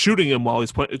shooting him while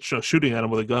he's playing, shooting at him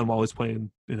with a gun while he's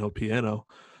playing, piano,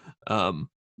 um,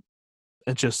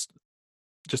 and just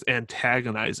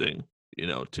antagonizing,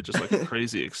 to just like a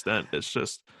crazy extent. It's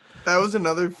just that was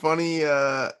another funny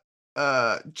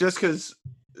just because.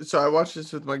 So I watched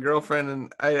this with my girlfriend,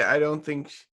 and I don't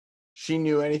think she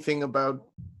knew anything about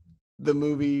the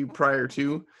movie prior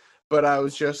to, but I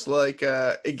was just like,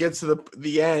 it gets to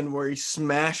the end where he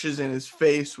smashes in his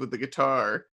face with the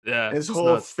guitar. Yeah, his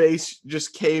whole face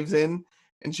just caves in,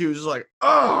 and she was just like,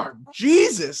 "Oh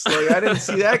Jesus!" Like I didn't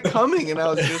see that coming, and I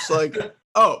was just like,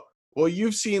 "Oh, well,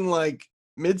 you've seen like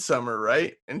Midsummer,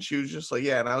 right?" And she was just like,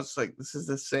 "Yeah," and I was like, "This is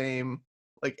the same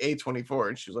like A24,"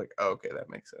 and she was like, "Oh, okay, that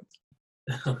makes sense."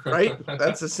 Right?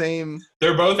 That's the same.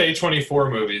 They're both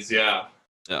A24 movies, yeah.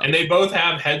 And they both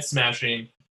have head smashing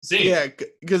scenes. Yeah,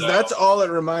 because that's all it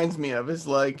reminds me of is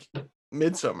like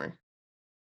Midsummer.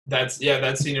 That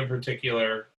scene in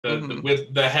particular,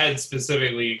 with the head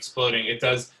specifically exploding.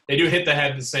 They do hit the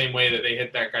head the same way that they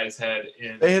hit that guy's head.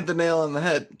 They hit the nail on the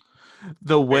head.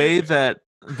 The way that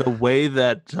the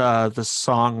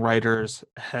songwriter's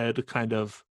head kind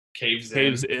of caves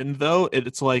in though,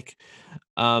 it's like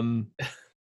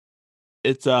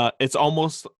it's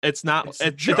almost it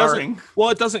doesn't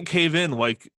it doesn't cave in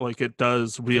like it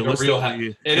does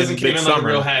realistically. It doesn't cave in like a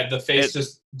real head. The face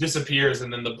just disappears,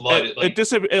 and then the blood like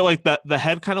the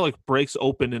head kind of like breaks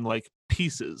open in like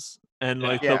pieces, and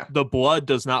like the blood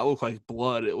does not look like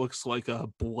blood. It looks like a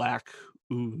black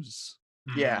ooze.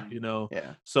 Yeah,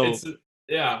 Yeah. So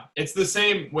it's the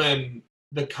same when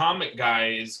the comic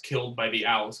guy is killed by the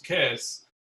Owl's Kiss.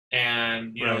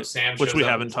 And Sam, which we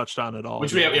haven't touched on at all.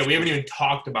 Which we haven't even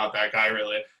talked about that guy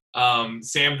really.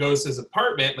 Sam goes to his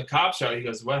apartment, and the cop show. He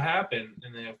goes, "What happened?"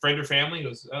 And then a friend or family he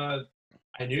goes, "I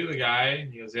knew the guy."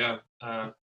 And he goes, "Yeah,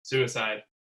 suicide."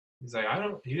 He's like,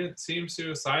 he didn't seem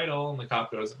suicidal." And the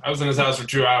cop goes, "I was in his house for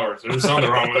 2 hours. There was something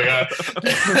wrong with the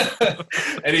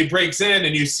guy." And he breaks in,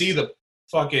 and you see the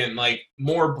fucking like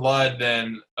more blood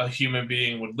than a human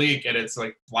being would leak, and it's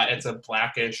like it's a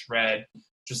blackish red.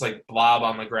 Just like blob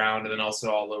on the ground, and then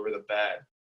also all over the bed.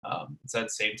 It's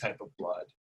that same type of blood.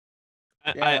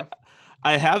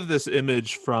 I have this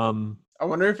image from. I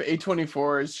wonder if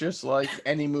A24 is just like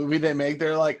any movie they make.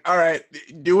 They're like, "All right,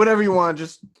 do whatever you want.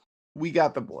 Just we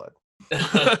got the blood."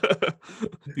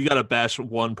 You gotta bash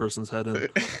one person's head in.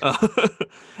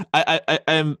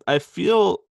 I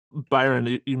feel,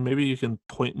 Byron, maybe you can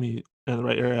point me in the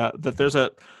right area, that there's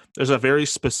a very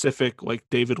specific like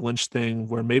David Lynch thing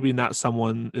where maybe not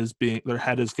someone their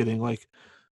head is getting like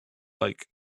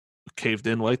caved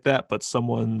in like that, but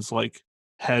someone's like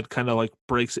head kind of like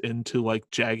breaks into like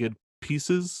jagged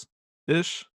pieces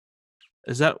ish.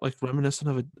 Is that like reminiscent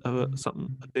of a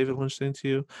David Lynch thing to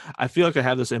you? I feel like I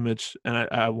have this image, and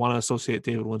I want to associate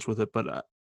David Lynch with it, but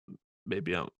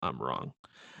maybe I'm wrong.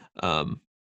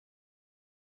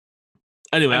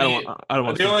 Anyway, I don't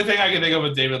want. The only thing I can think of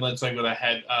with David Lynch, like with a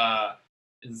head,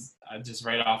 is just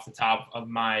right off the top of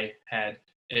my head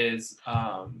is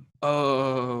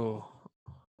the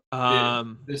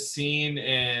scene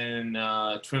in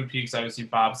Twin Peaks. Obviously,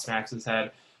 Bob smacks his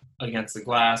head against the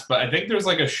glass, but I think there's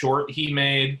like a short he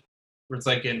made where it's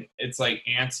like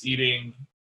ants eating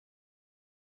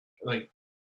like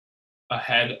a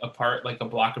head apart, like a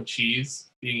block of cheese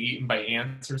being eaten by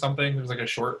ants or something. There's like a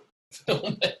short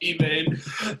film that he made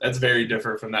that's very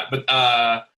different from that. But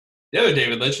the other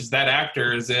David Lynch is that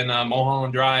actor is in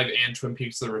Mulholland Drive and Twin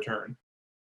Peaks: The Return.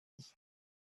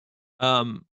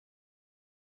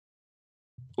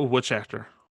 Which actor?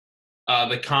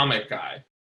 The comic guy.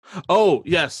 Oh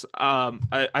yes.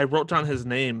 I wrote down his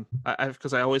name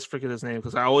because I always forget his name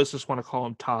because I always just want to call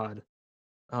him Todd.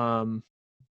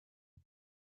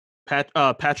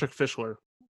 Patrick Fischler.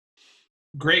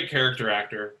 Great character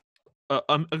actor.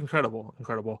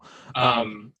 Incredible.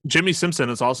 Jimmy Simpson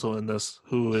is also in this,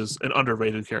 who is an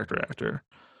underrated character actor.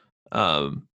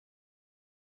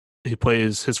 He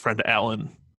plays his friend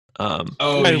Alan.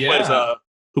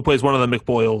 Who plays one of the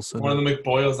McBoyles? One of the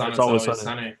McBoyles on It's Always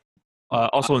Sunny.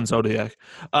 Also in Zodiac.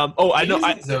 I know.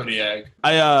 Zodiac.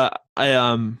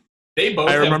 They both.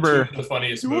 I remember the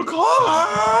funniest. You call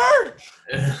her.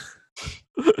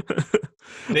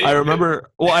 I remember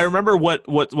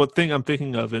what thing I'm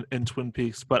thinking of in Twin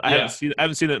Peaks, but I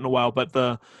haven't seen it in a while. But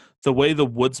the way the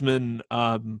woodsman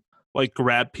like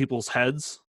grab people's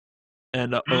heads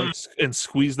and and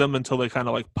squeeze them until they kind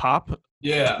of like pop.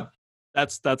 Yeah,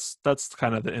 that's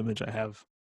kind of the image I have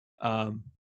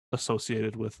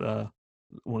associated with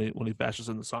when he bashes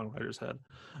in the songwriter's head.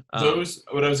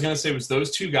 What I was gonna say was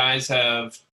those two guys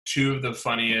have two of the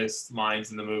funniest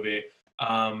lines in the movie.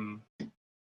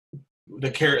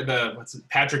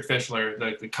 Patrick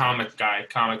Fischler, the comic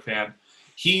fan.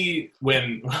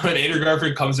 When Andrew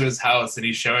Garfield comes to his house and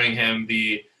he's showing him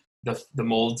the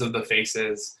molds of the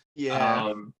faces,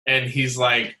 and he's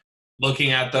like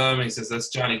looking at them, and he says, "That's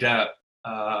Johnny Depp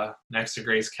next to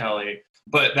Grace Kelly."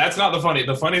 But that's not the funny.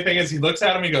 The funny thing is, he looks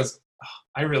at him, he goes, "Oh,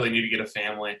 I really need to get a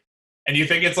family." And you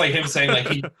think it's like him saying, like,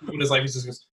 he in his life, he just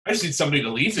goes, "I just need somebody to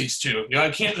leave these two. You know,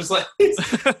 I can't just like."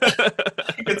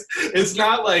 It's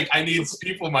not like I need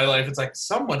people in my life. It's like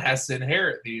someone has to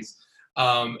inherit these.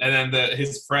 And then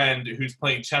his friend who's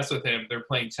playing chess with him, they're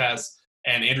playing chess,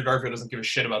 and Andrew Garfield doesn't give a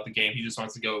shit about the game. He just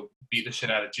wants to go beat the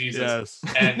shit out of Jesus.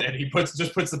 Yes. And he puts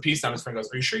the piece down. His friend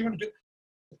goes, "Are you sure you want to do it?"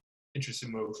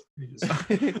 Interesting move.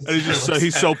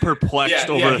 He's so perplexed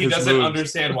over his moves. He doesn't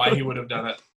understand why he would have done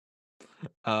it.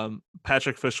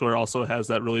 Patrick Fischler also has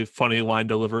that really funny line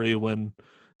delivery when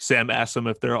Sam asks him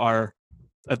if there are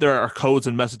codes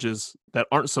and messages that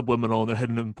aren't subliminal and they're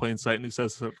hidden in plain sight, and he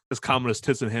says as common as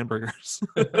tits and hamburgers.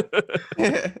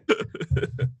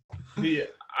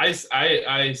 I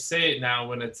say it now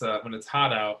when it's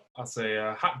hot out. I'll say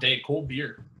hot day, cold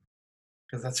beer,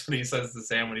 because that's what he says to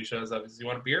Sam when he shows up. He says, "You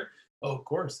want a beer?" "Oh, of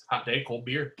course. Hot day, cold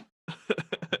beer."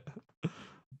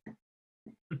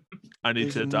 I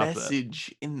need to adopt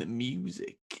message in the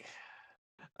music.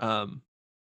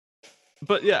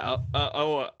 But yeah,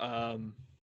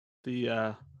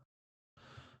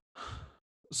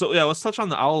 so yeah, let's touch on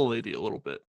the owl lady a little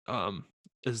bit.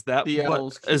 Is that the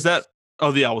owl's kiss? Is that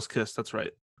the owl's kiss? That's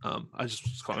right. I just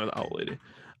was calling her the owl lady.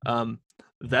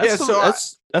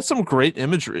 That's some great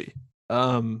imagery.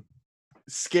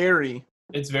 Scary.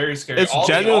 It's very scary. It's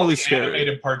genuinely scary.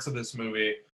 Animated parts of this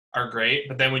movie are great,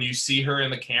 but then when you see her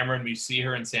in the camera and you see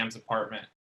her in Sam's apartment,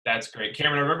 that's great.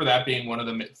 Cameron, I remember that being one of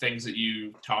the things that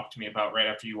you talked to me about right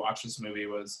after you watched this movie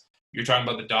was you're talking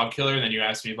about the dog killer, and then you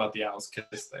asked me about the owl's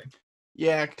kiss thing.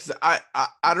 Yeah, because I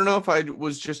don't know if I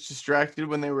was just distracted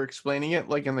when they were explaining it,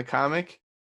 like in the comic,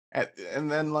 and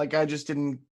then like I just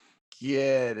didn't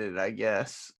get it. I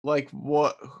guess like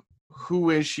who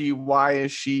is she? Why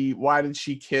is she? Why did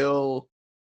she kill?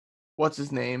 What's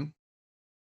his name?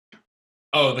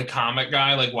 Oh, the comic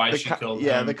guy. Like why she killed him?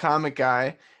 Yeah, the comic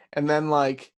guy, and then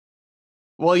like.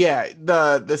 Well, yeah,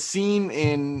 the scene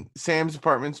in Sam's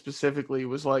apartment specifically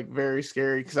was like very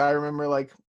scary because I remember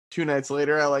like 2 nights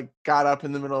later I like got up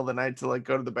in the middle of the night to like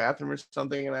go to the bathroom or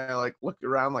something, and I like looked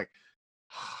around like,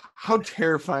 how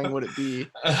terrifying would it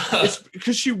be? It's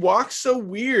because she walks so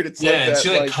weird. It's yeah, and she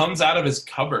like comes out of his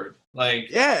cupboard, like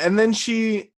yeah, and then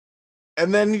she's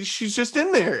just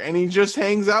in there, and he just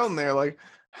hangs out in there like,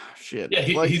 shit. Yeah,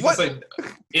 he's what? just like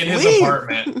in his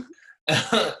apartment.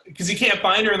 Because he can't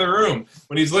find her in the room.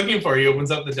 When he's looking for her, he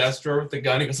opens up the desk drawer with the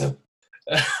gun. He goes,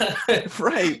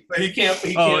 right. But he can't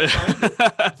find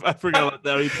her. I forgot about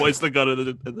that. He points the gun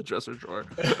in the dresser drawer.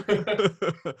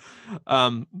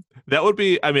 That would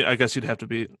be, I mean, I guess you'd have to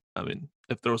be, I mean,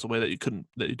 if there was a way that you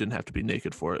didn't have to be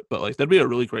naked for it, but like that'd be a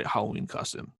really great Halloween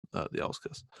costume, the Owl's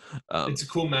Kiss. It's a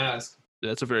cool mask.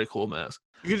 Yeah, it's a very cool mask.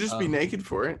 You could just be naked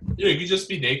for it. Yeah, you could just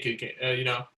be naked, you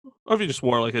know. Or if you just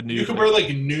wore like a nude. You could wear like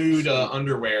nude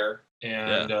underwear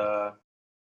and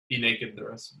be naked the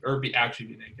rest, or be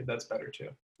naked. That's better too.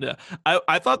 Yeah,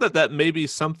 I thought that may be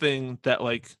something that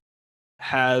like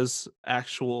has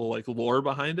actual like lore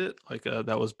behind it, like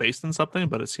that was based in something,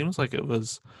 but it seems like it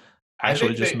was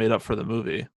actually just made up for the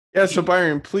movie. Yeah. So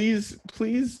Byron, please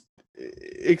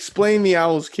explain the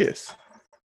Owl's Kiss,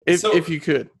 if you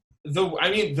could. The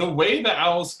way the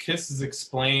Owl's Kiss is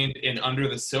explained in Under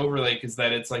the Silver Lake is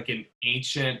that it's like an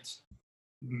ancient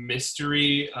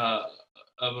mystery of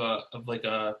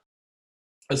a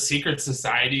secret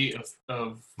society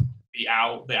of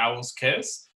the Owl's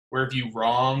Kiss, where if you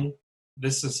wrong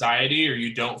this society or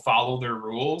you don't follow their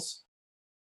rules,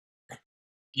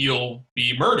 you'll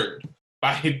be murdered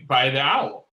by the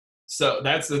owl. So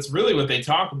that's really what they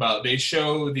talk about. They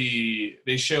show the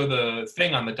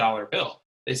thing on the dollar bill.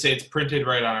 They say it's printed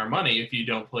right on our money. If you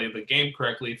don't play the game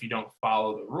correctly, if you don't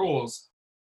follow the rules,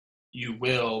 you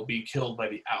will be killed by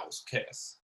the Owl's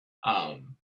Kiss.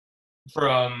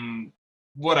 From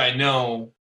what I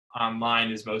know online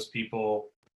is most people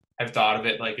have thought of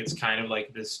it like it's kind of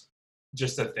like this,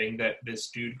 just a thing that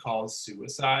this dude calls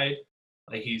suicide.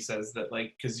 Like he says that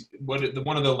like, because one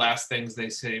of the last things they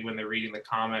say when they're reading the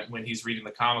comic, when he's reading the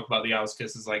comic about the Owl's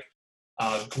Kiss is like,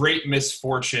 great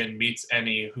misfortune meets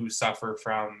any who suffer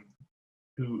from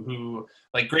who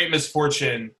like great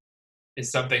misfortune is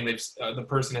something that the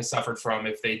person has suffered from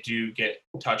if they do get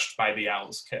touched by the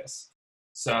owl's kiss.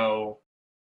 So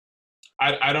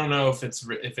I don't know if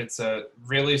it's a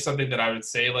really something that I would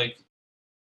say like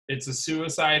it's a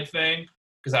suicide thing,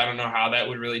 because I don't know how that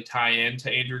would really tie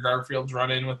into Andrew Garfield's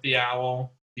run-in with the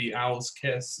owl's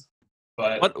kiss.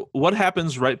 But what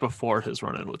happens right before his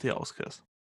run-in with the owl's kiss?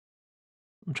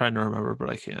 I'm trying to remember, but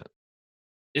I can't.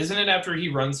 Isn't it after he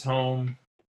runs home?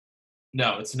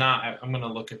 No, it's not. I'm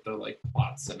gonna look at the like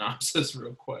plot synopsis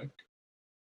real quick.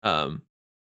 I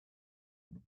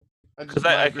just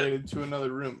migrated to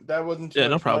another room. That wasn't too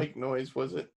much mic noise,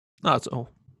 was it? No, it's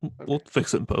we'll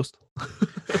fix it in post.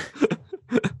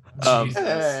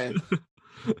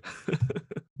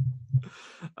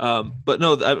 But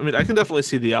no, I mean, I can definitely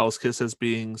see the owl's kiss as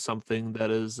being something that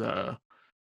is, I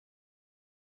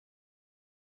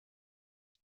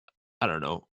don't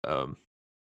know.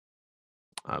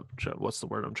 What's the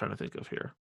word I'm trying to think of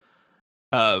here?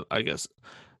 I guess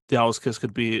the owl's kiss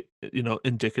could be,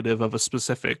 indicative of a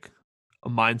specific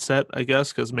mindset, I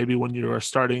guess, because maybe when you are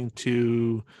starting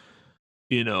to,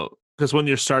 because when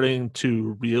you're starting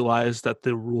to realize that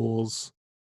the rules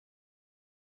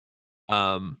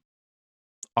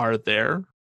are there,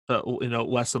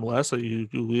 less and less, so you're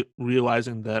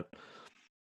realizing that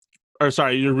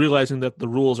the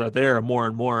rules are there more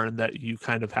and more, and that you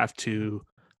kind of have to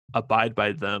abide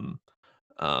by them.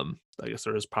 I guess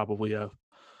there is probably a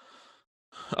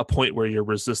point where your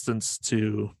resistance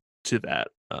to that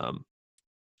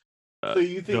so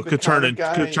you think could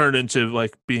turn into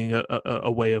like being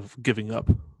a way of giving up,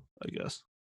 I guess.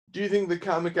 Do you think the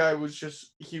comic guy was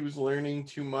learning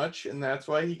too much and that's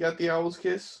why he got the owl's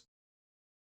kiss?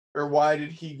 Or why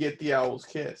did he get the owl's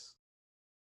kiss?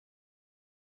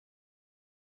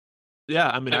 Yeah,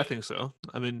 I mean, I think so.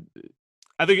 I mean,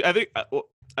 I think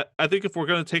if we're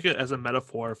gonna take it as a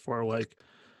metaphor for like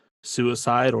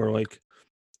suicide, or like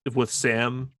if with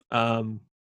Sam,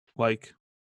 like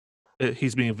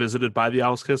he's being visited by the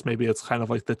owl's kiss, maybe it's kind of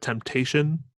like the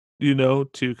temptation,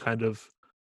 to kind of,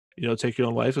 take your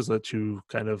own life, is that you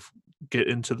kind of get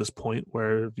into this point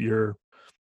where you're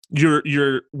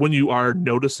when you are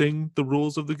noticing the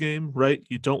rules of the game, right?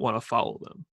 You don't want to follow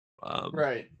them,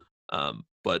 right?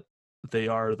 But they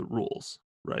are the rules,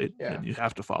 right? Yeah. And you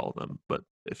have to follow them. But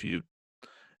if you're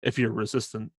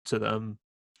resistant to them,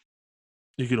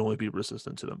 you can only be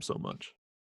resistant to them so much.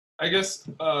 I guess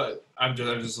I'm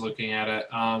just looking at it.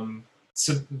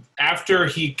 So after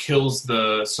he kills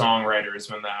the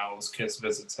songwriters, when the owl's kiss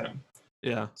visits him.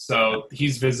 Yeah. So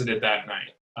he's visited that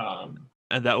night.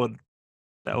 And that would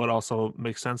also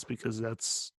make sense, because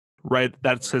that's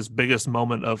his biggest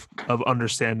moment of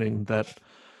understanding that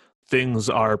things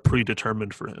are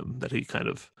predetermined for him, that he kind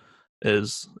of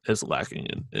is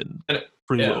lacking in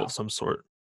free will of some sort.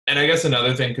 And I guess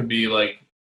another thing could be like,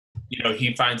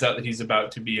 he finds out that he's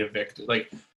about to be evicted, like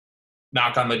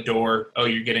knock on the door. Oh,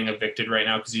 you're getting evicted right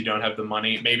now because you don't have the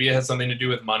money. Maybe it has something to do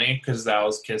with money, because the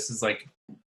owl's kiss is like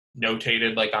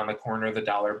notated like on the corner of the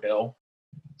dollar bill.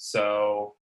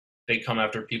 So they come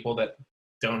after people that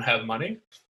don't have money.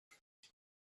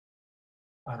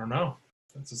 I don't know.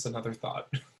 That's just another thought.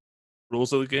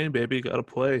 Rules of the game, baby. Gotta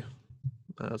play.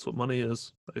 That's what money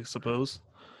is, I suppose.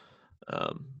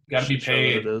 Gotta be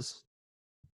paid. It is.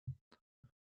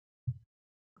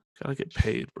 Gotta get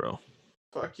paid, bro.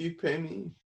 Fuck you, pay me.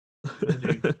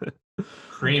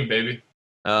 Cream, baby.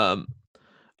 I'm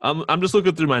just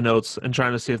looking through my notes and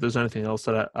trying to see if there's anything else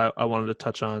that I wanted to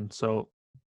touch on. So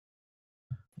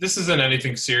this isn't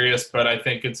anything serious, but I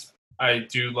think I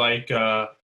do like a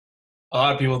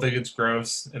lot of people think it's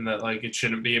gross and that like it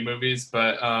shouldn't be in movies,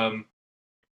 but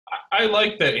I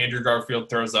like that Andrew Garfield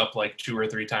throws up like 2 or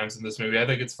 3 times in this movie. I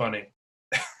think it's funny.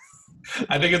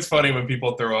 I think it's funny when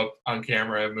people throw up on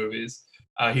camera in movies.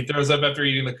 He throws up after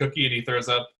eating the cookie, and he throws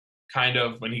up kind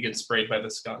of when he gets sprayed by the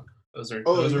skunk. Those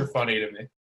are funny to me.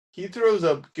 He throws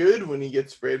up good when he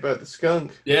gets sprayed by the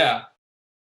skunk. Yeah.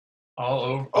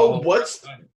 All over.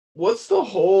 What's the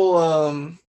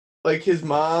whole like his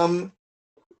mom,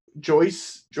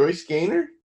 Joyce Gaynor?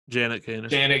 Janet Gaynor.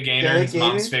 His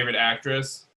mom's favorite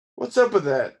actress. What's up with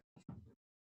that?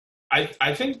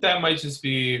 I think that might just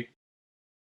be.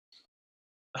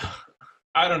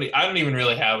 I don't even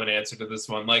really have an answer to this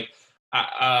one. Like,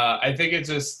 I think it's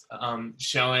just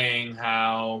showing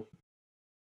how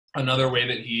another way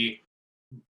that he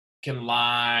can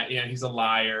lie. He's a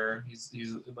liar.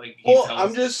 He's like.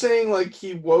 I'm just saying, like,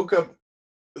 he woke up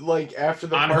like after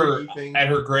the party thing at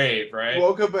her grave, right?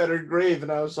 Woke up at her grave,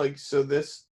 and I was like, so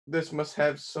this this must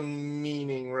have some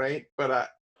meaning, right? But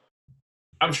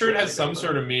I'm sure it has some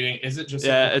sort of meaning. Is it just?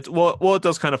 Yeah, it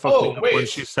does kind of fuck me up when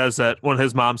she says that, when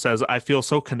his mom says, "I feel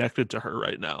so connected to her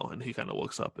right now," and he kind of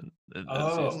looks up and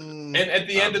and at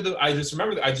the end of the, I just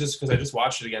remember because I just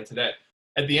watched it again today.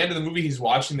 At the end of the movie, he's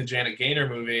watching the Janet Gaynor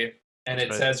movie, and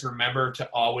it says, "Remember to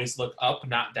always look up,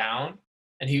 not down."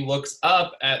 And he looks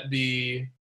up at the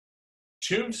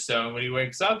tombstone when he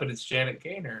wakes up, and it's Janet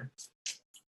Gaynor.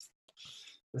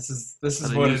 This is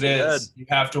what it is. Dead. You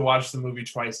have to watch the movie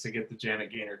twice to get the Janet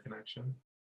Gaynor connection.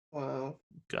 Wow,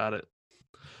 got it.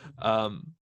 But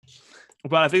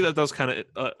I think that does kind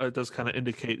of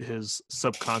indicate his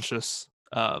subconscious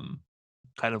kind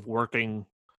of working.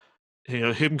 You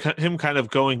know, him kind of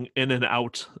going in and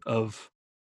out of,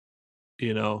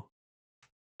 you know,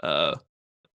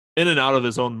 in and out of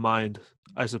his own mind,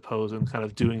 I suppose, and kind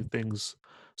of doing things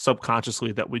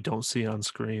subconsciously that we don't see on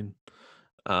screen.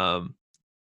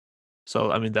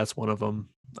 So, I mean, that's one of them.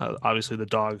 Obviously, the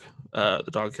dog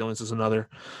killings is another.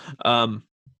 But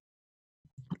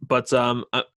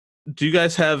do you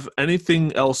guys have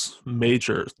anything else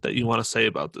major that you want to say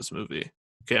about this movie,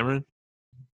 Cameron?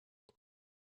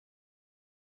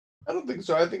 I don't think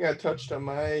so. I think I touched on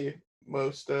my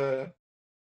most the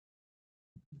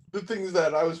things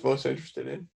that I was most interested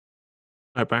in.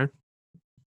 All right, Byron.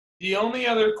 The only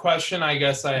other question I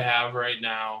guess I have right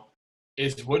now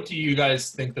is, what do you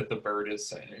guys think that the bird is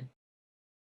saying?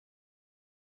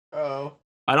 Oh,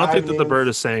 I don't think that the bird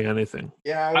is saying anything.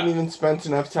 Yeah, I haven't even spent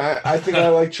enough time. I think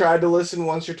I tried to listen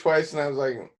once or twice, and I was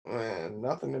like,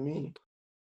 nothing to me.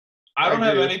 I don't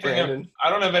have anything. I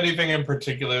don't have anything in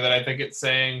particular that I think it's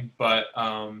saying, but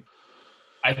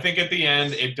I think at the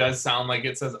end it does sound like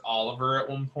it says Oliver at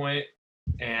one point,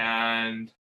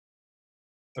 and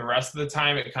the rest of the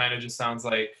time it kind of just sounds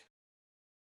like,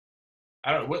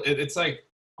 I don't know. It's like,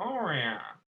 oh yeah,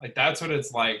 like that's what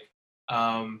it's like.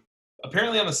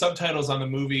 Apparently on the subtitles on the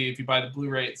movie, if you buy the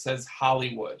Blu-ray, it says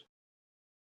Hollywood.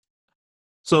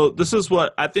 So this is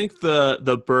what I think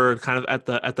the bird kind of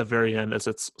at the very end, as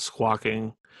it's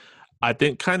squawking, I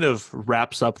think kind of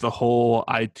wraps up the whole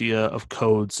idea of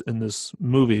codes in this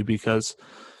movie, because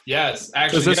yes,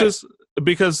 actually, this is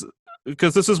because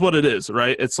this is what it is,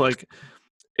 right? It's like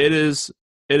it is.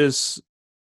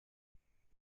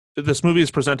 This movie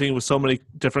is presenting with so many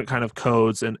different kind of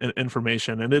codes and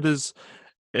information, and it is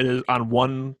on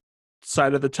one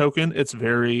side of the token, it's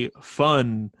very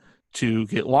fun to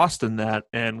get lost in that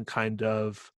and kind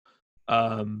of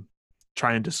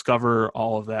try and discover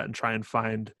all of that and try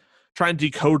and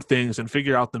decode things and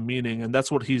figure out the meaning. And that's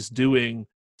what he's doing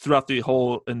throughout the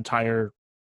whole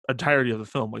entirety of the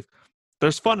film. Like,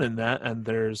 there's fun in that, and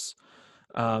there's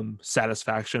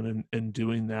satisfaction in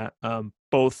doing that.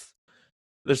 Both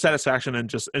there's satisfaction in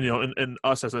just, and, you know, in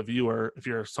us as a viewer, if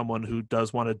you're someone who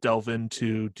does want to delve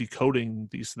into decoding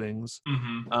these things,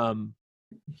 and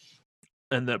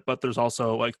that, but there's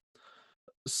also like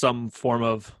some form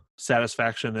of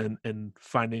satisfaction in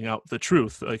finding out the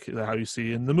truth, like how you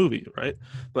see in the movie, right?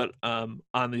 But on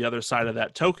the other side of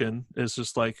that token is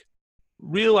just like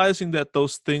realizing that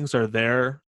those things are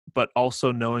there, but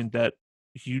also knowing that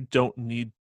you don't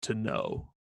need to know.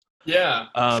 Yeah.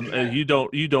 And you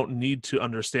don't need to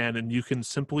understand, and you can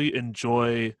simply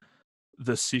enjoy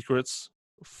the secrets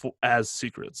as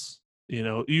secrets. You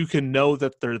know, you can know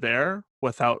that they're there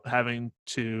without having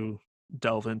to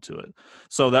delve into it.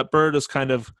 So that bird is kind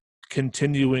of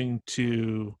continuing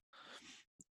to,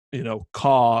 you know,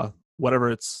 caw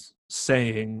whatever it's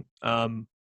saying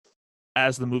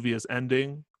as the movie is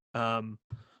ending.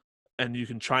 And you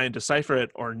can try and decipher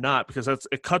it or not, because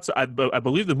it cuts. I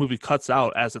believe the movie cuts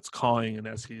out as it's cawing, and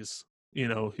as he's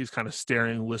kind of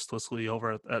staring listlessly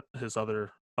over at his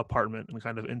other apartment and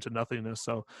kind of into nothingness.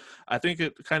 So I think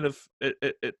it kind of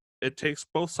it takes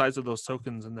both sides of those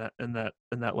tokens in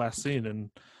that last scene,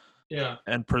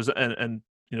 and present and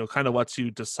you know, kind of lets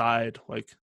you decide,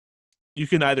 like, you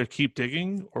can either keep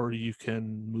digging or you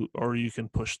can move, or you can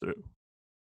push through.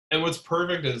 And what's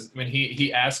perfect is, I mean,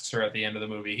 he asks her at the end of the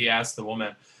movie, he asks the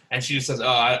woman, and she just says, oh,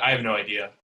 I have no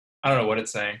idea. I don't know what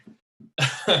it's saying.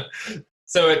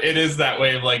 So it is that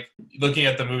way of, like, looking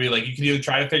at the movie, like, you can either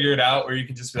try to figure it out, or you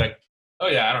can just be like, oh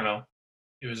yeah, I don't know.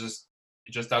 It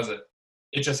just does it.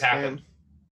 It just happened.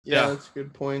 Yeah, that's a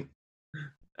good point.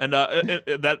 And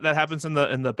that happens in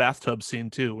the bathtub scene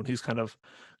too, when he's kind of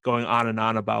going on and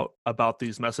on about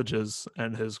these messages,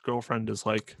 and his girlfriend is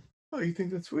like, oh, you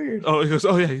think that's weird? Oh, he goes,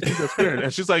 oh yeah, you think that's weird?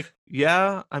 And she's like,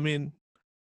 yeah, I mean,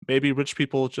 maybe rich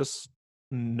people just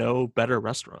know better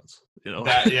restaurants. You know,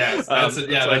 it's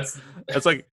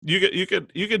like you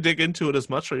could dig into it as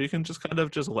much, or you can just kind of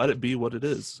just let it be what it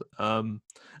is. And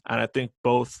I think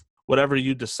both, whatever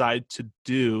you decide to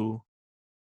do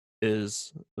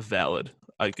is valid,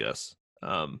 I guess.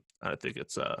 I think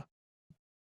it's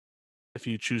if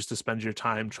you choose to spend your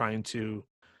time trying to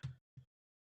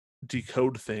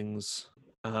decode things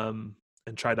and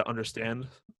try to understand,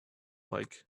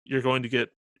 like you're going to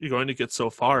get so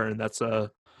far, and that's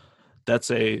a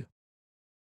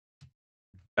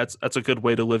good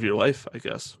way to live your life, I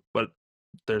guess. But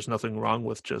there's nothing wrong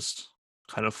with just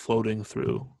kind of floating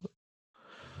through.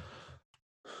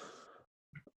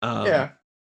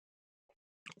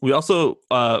 We also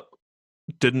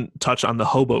didn't touch on the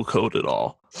hobo code at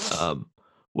all,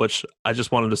 which I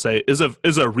just wanted to say is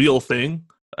a real thing.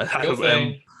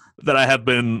 That I have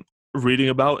been reading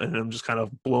about, and I'm just kind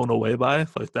of blown away by.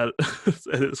 Like that,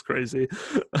 it is crazy.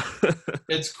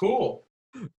 It's cool.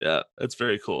 Yeah, it's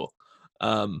very cool.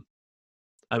 I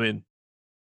mean,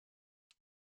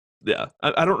 yeah,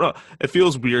 I don't know. It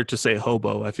feels weird to say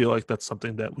hobo. I feel like that's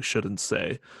something that we shouldn't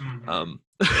say. Mm-hmm.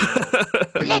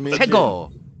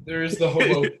 There is the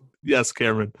hobo. Yes,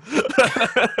 Cameron.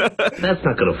 That's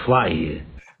not gonna fly here.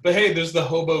 But hey, there's the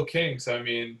hobo king. So I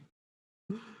mean,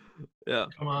 yeah,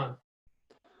 come on.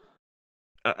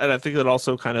 And I think that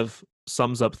also kind of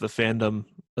sums up the fandom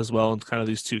as well, and kind of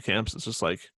these two camps. It's just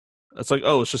like,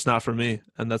 oh, it's just not for me,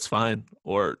 and that's fine.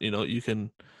 Or you can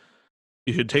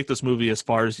take this movie as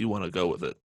far as you want to go with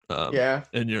it.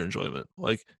 In your enjoyment,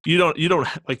 like you don't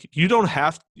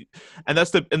have, and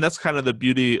that's kind of the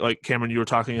beauty. Like Cameron, you were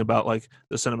talking about like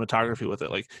the cinematography with it.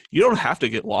 Like you don't have to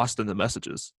get lost in the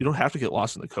messages. You don't have to get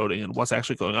lost in the coding and what's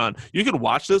actually going on. You can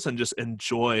watch this and just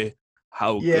enjoy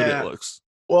how good it looks.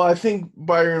 Well, I think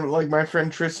Byron, like my friend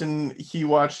Tristan, he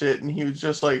watched it and he was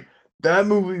just like, that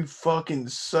movie fucking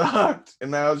sucked.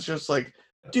 And I was just like,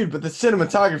 dude, but the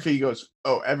cinematography, he goes,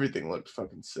 oh, everything looked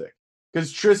fucking sick.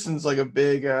 Because Tristan's like a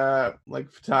big like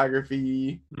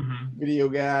photography video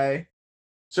guy.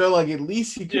 So like at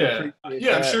least he could appreciate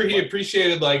that. I'm sure he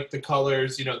appreciated like the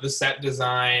colors, the set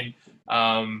design, the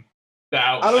outfit.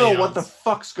 I don't know what the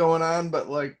fuck's going on, but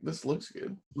like this looks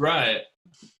good. Right.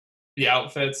 The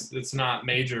outfits, it's not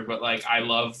major, but like I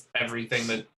love everything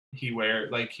that he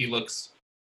wears. Like he looks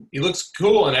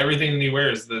cool in everything that he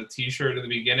wears. The t-shirt in the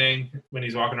beginning when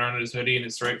he's walking around in his hoodie and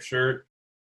his striped shirt.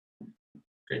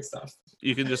 Great stuff.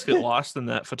 You can just get lost in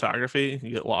that photography. You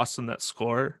can get lost in that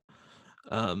score.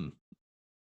 And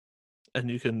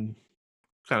you can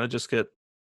kind of just get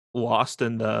lost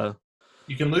in the...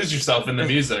 You can lose yourself in the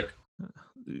music.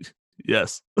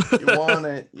 Yes. You want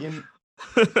it.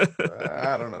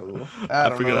 I don't know.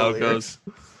 I forget how it goes.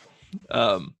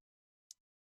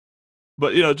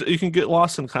 But you can get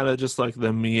lost in kind of just like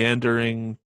the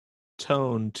meandering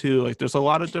tone too. Like there's a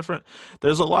lot of different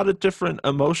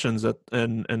emotions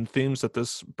and themes that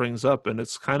this brings up, and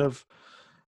it's kind of,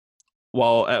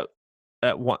 while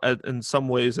in some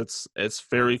ways it's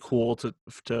very cool to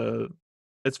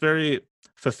it's very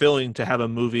fulfilling to have a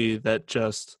movie that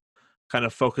just kind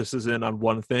of focuses in on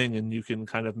one thing, and you can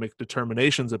kind of make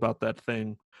determinations about that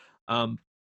thing.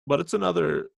 But it's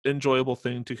another enjoyable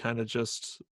thing to kind of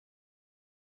just,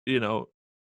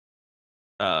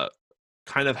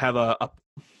 kind of have a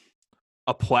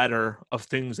platter of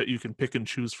things that you can pick and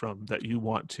choose from that you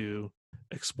want to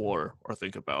explore or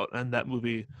think about. And that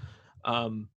movie,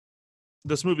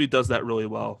 this movie does that really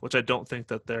well, which I don't think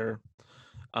that there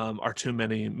are too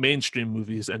many mainstream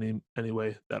movies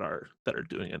anyway that are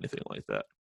doing anything like that.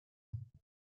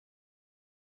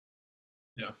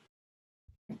 Yeah,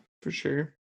 for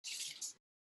sure.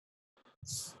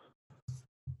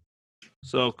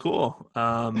 So cool.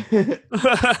 So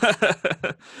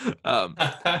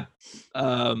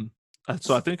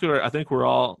I think we're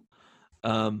all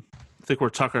I think we're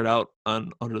tuckered out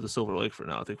on Under the Silver Lake for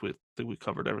now. I think we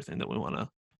covered everything that we want to.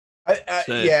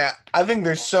 Yeah, I think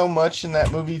there's so much in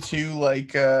that movie too.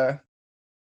 Like, we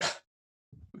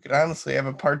could honestly have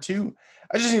a part 2.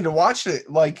 I just need to watch it.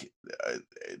 Like,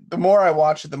 the more I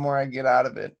watch it, the more I get out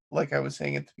of it. Like I was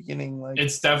saying at the beginning, like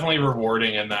it's definitely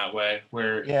rewarding in that way.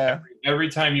 Where every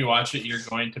time you watch it, you're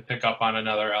going to pick up on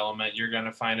another element. You're going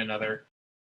to find another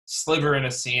sliver in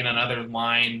a scene, another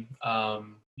line,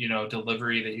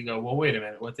 delivery that you go, well, wait a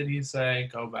minute, what did he say?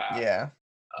 Go back. Yeah.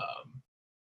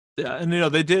 Yeah, and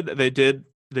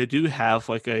they do have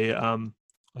like a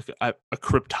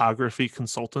cryptography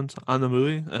consultant on the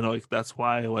movie, and like that's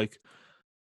why like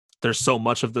there's so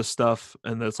much of this stuff,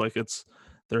 and it's like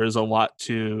there is a lot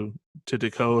to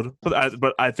decode, but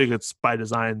I think it's by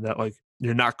design that like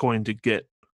you're not going to get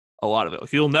a lot of it.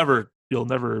 Like you'll never you'll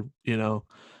never, and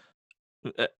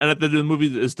the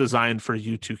movie is designed for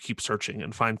you to keep searching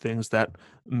and find things that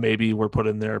maybe were put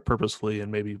in there purposefully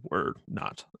and maybe were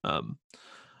not.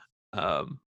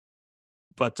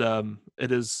 But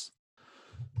it is.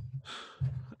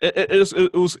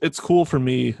 It's cool for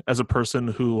me as a person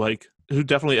who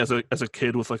definitely as a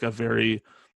kid with like a very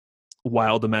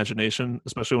wild imagination,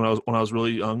 especially when I was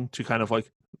really young, to kind of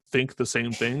like think the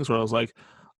same things, where I was like,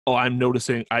 oh, I notice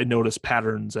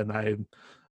patterns, and I'm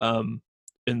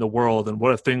in the world, and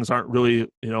what if things aren't really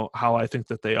how I think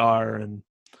that they are, and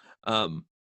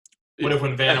what if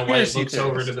when Vanna White looks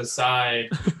over to the side?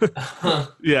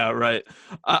 Yeah, right.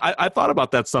 I thought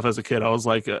about that stuff as a kid. I was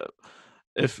like,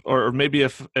 maybe I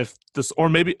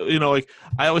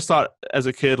always thought as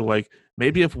a kid, like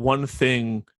maybe if one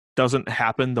thing doesn't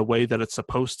happen the way that it's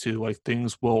supposed to, like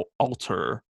things will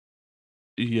alter,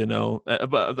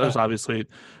 but there's obviously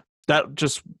that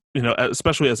just,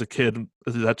 especially as a kid,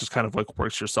 that just kind of like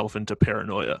works yourself into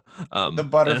paranoia. The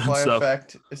butterfly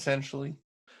effect, essentially.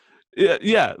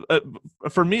 Yeah.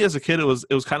 For me as a kid, it was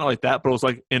kind of like that, but it was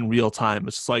like in real time.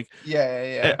 It's just like,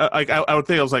 yeah. Like I would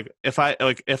think, I was like, if I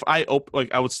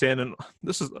would stand in.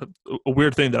 This is a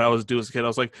weird thing that I always do as a kid. I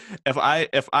was like, if I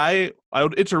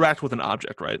would interact with an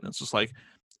object, right? And it's just like,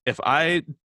 if I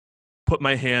put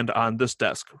my hand on this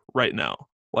desk right now,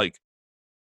 like,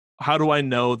 how do I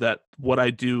know that what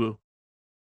I do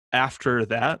after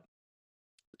that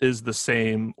is the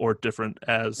same or different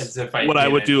as what I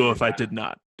would do if I did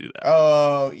not do that?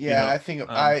 Oh yeah, I think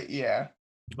Like,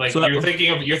 so you're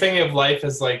thinking of life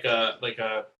as like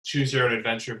a choose your own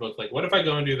adventure book. Like, what if I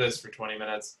go and do this for 20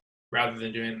 minutes rather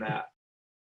than doing that?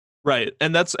 Right,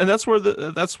 and that's where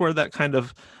that kind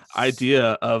of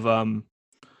idea of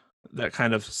that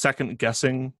kind of second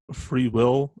guessing free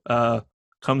will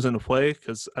comes into play,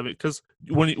 because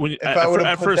when you if I would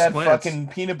have put that fucking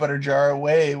peanut butter jar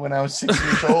away when I was 6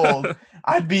 years old,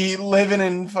 I'd be living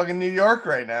in fucking New York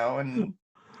right now. And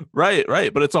right,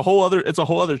 but it's a whole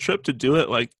other trip to do it,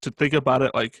 like to think about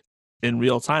it like in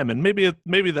real time. And maybe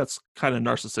that's kind of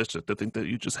narcissistic to think that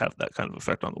you just have that kind of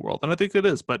effect on the world, and I think it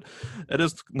is, but it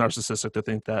is narcissistic to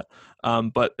think that.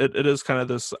 But it is kind of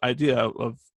this idea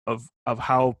of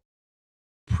how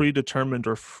predetermined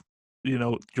or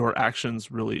your actions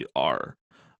really are.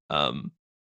 And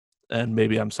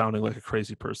maybe I'm sounding like a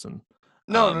crazy person.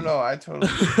 No, I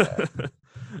totally get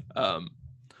that.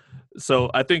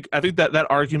 So I think that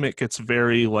argument gets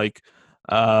very like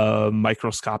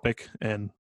microscopic and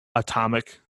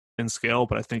atomic in scale,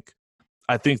 but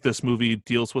I think this movie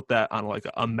deals with that on like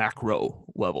a macro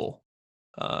level.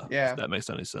 If that makes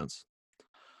any sense.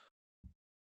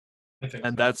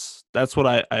 And that's what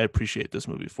I appreciate this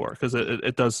movie for, because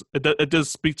it does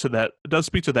speak to that. It does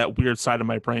speak to that weird side of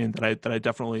my brain that I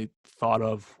definitely thought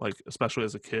of, like especially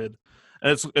as a kid.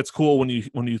 And it's cool when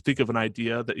you think of an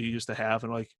idea that you used to have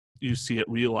and like you see it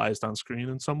realized on screen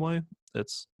in some way.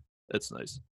 It's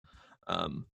nice.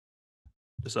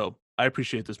 So I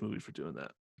appreciate this movie for doing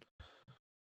that.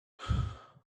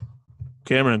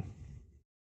 Cameron,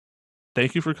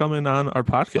 thank you for coming on our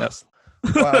podcast.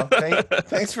 Wow,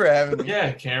 thanks for having me.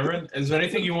 Yeah, Cameron, is there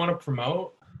anything you want to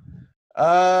promote?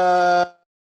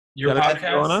 Your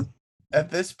podcast? At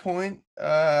this point,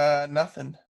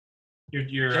 nothing.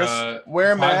 Your just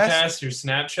wear a mask. Your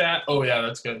Snapchat. Oh yeah,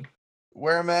 that's good.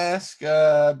 Wear a mask.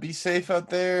 Be safe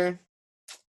out there.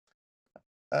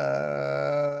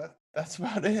 That's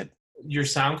about it. Your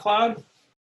SoundCloud?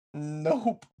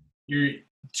 Nope. Your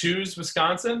Choose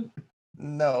Wisconsin?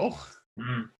 No.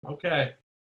 Okay.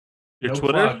 Your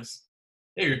Twitter? Plugs.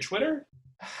 Yeah, your Twitter?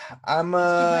 I'm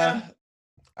on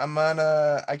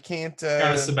I can't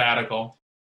got a sabbatical.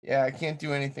 Yeah, I can't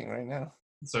do anything right now.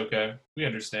 It's okay. We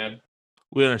understand.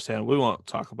 We won't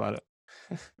talk about it.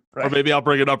 Right. Or maybe I'll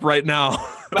bring it up right now.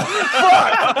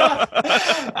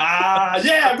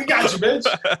 Yeah, we got you, bitch.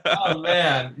 Oh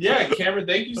man. Yeah, Cameron,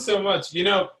 thank you so much.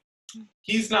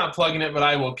 He's not plugging it, but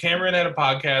I will. Cameron had a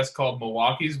podcast called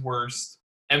Milwaukee's Worst,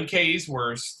 MKE's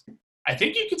Worst. I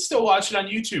think you can still watch it on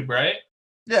YouTube, right?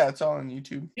 Yeah, it's all on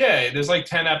YouTube. Yeah, there's like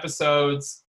 10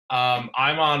 episodes. I'm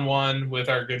on one with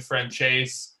our good friend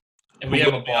Chase, and we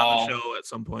have a ball. Show at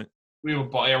some point. We have a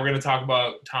ball. Yeah, we're going to talk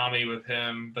about Tommy with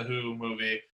him, the Who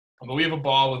movie. But we have a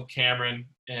ball with Cameron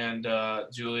and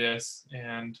Julius.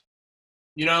 And,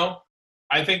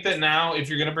 I think that now, if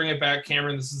you're going to bring it back,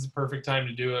 Cameron, this is the perfect time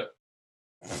to do it.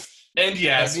 And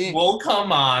yes, we'll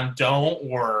come on. Don't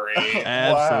worry.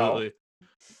 Absolutely. Wow.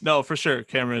 No, for sure,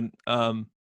 Cameron. And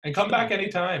come back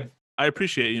anytime. I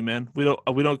appreciate you, man. We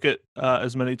don't get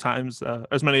as many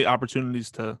opportunities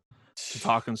to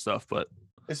talk and stuff, but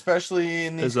especially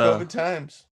in these COVID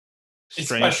times.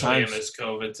 especially in this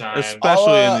COVID time.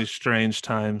 Especially in these strange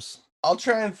times. I'll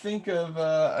try and think of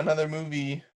another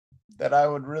movie that I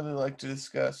would really like to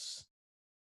discuss.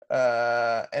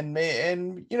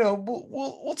 And you know,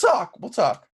 we'll talk.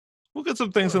 We'll get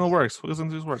some things in the works.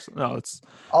 No, it's.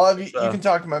 I'll have you. You can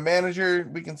talk to my manager.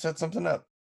 We can set something up.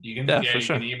 You can, you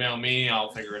sure. can email me.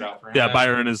 I'll figure it out for him. Yeah,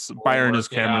 Byron is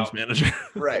Cameron's manager.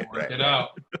 Right. It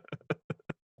out.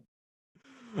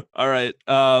 All right.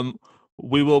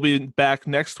 We will be back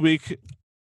next week.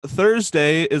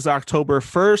 Thursday is October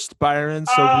 1st, Byron.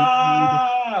 So we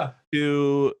need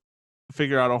to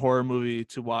figure out a horror movie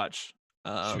to watch.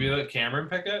 Should we let Cameron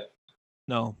pick it?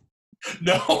 No.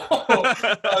 No.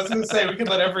 I was gonna say we could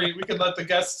let the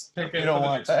guests pick it. You don't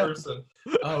want that person.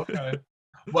 Oh, okay.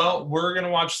 Well, we're gonna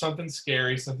watch something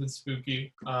scary, something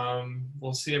spooky.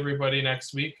 We'll see everybody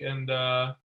next week, and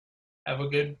have a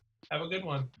good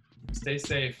one. Stay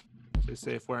safe. Stay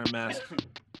safe. Wear a mask.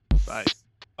 Bye.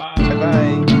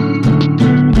 Bye.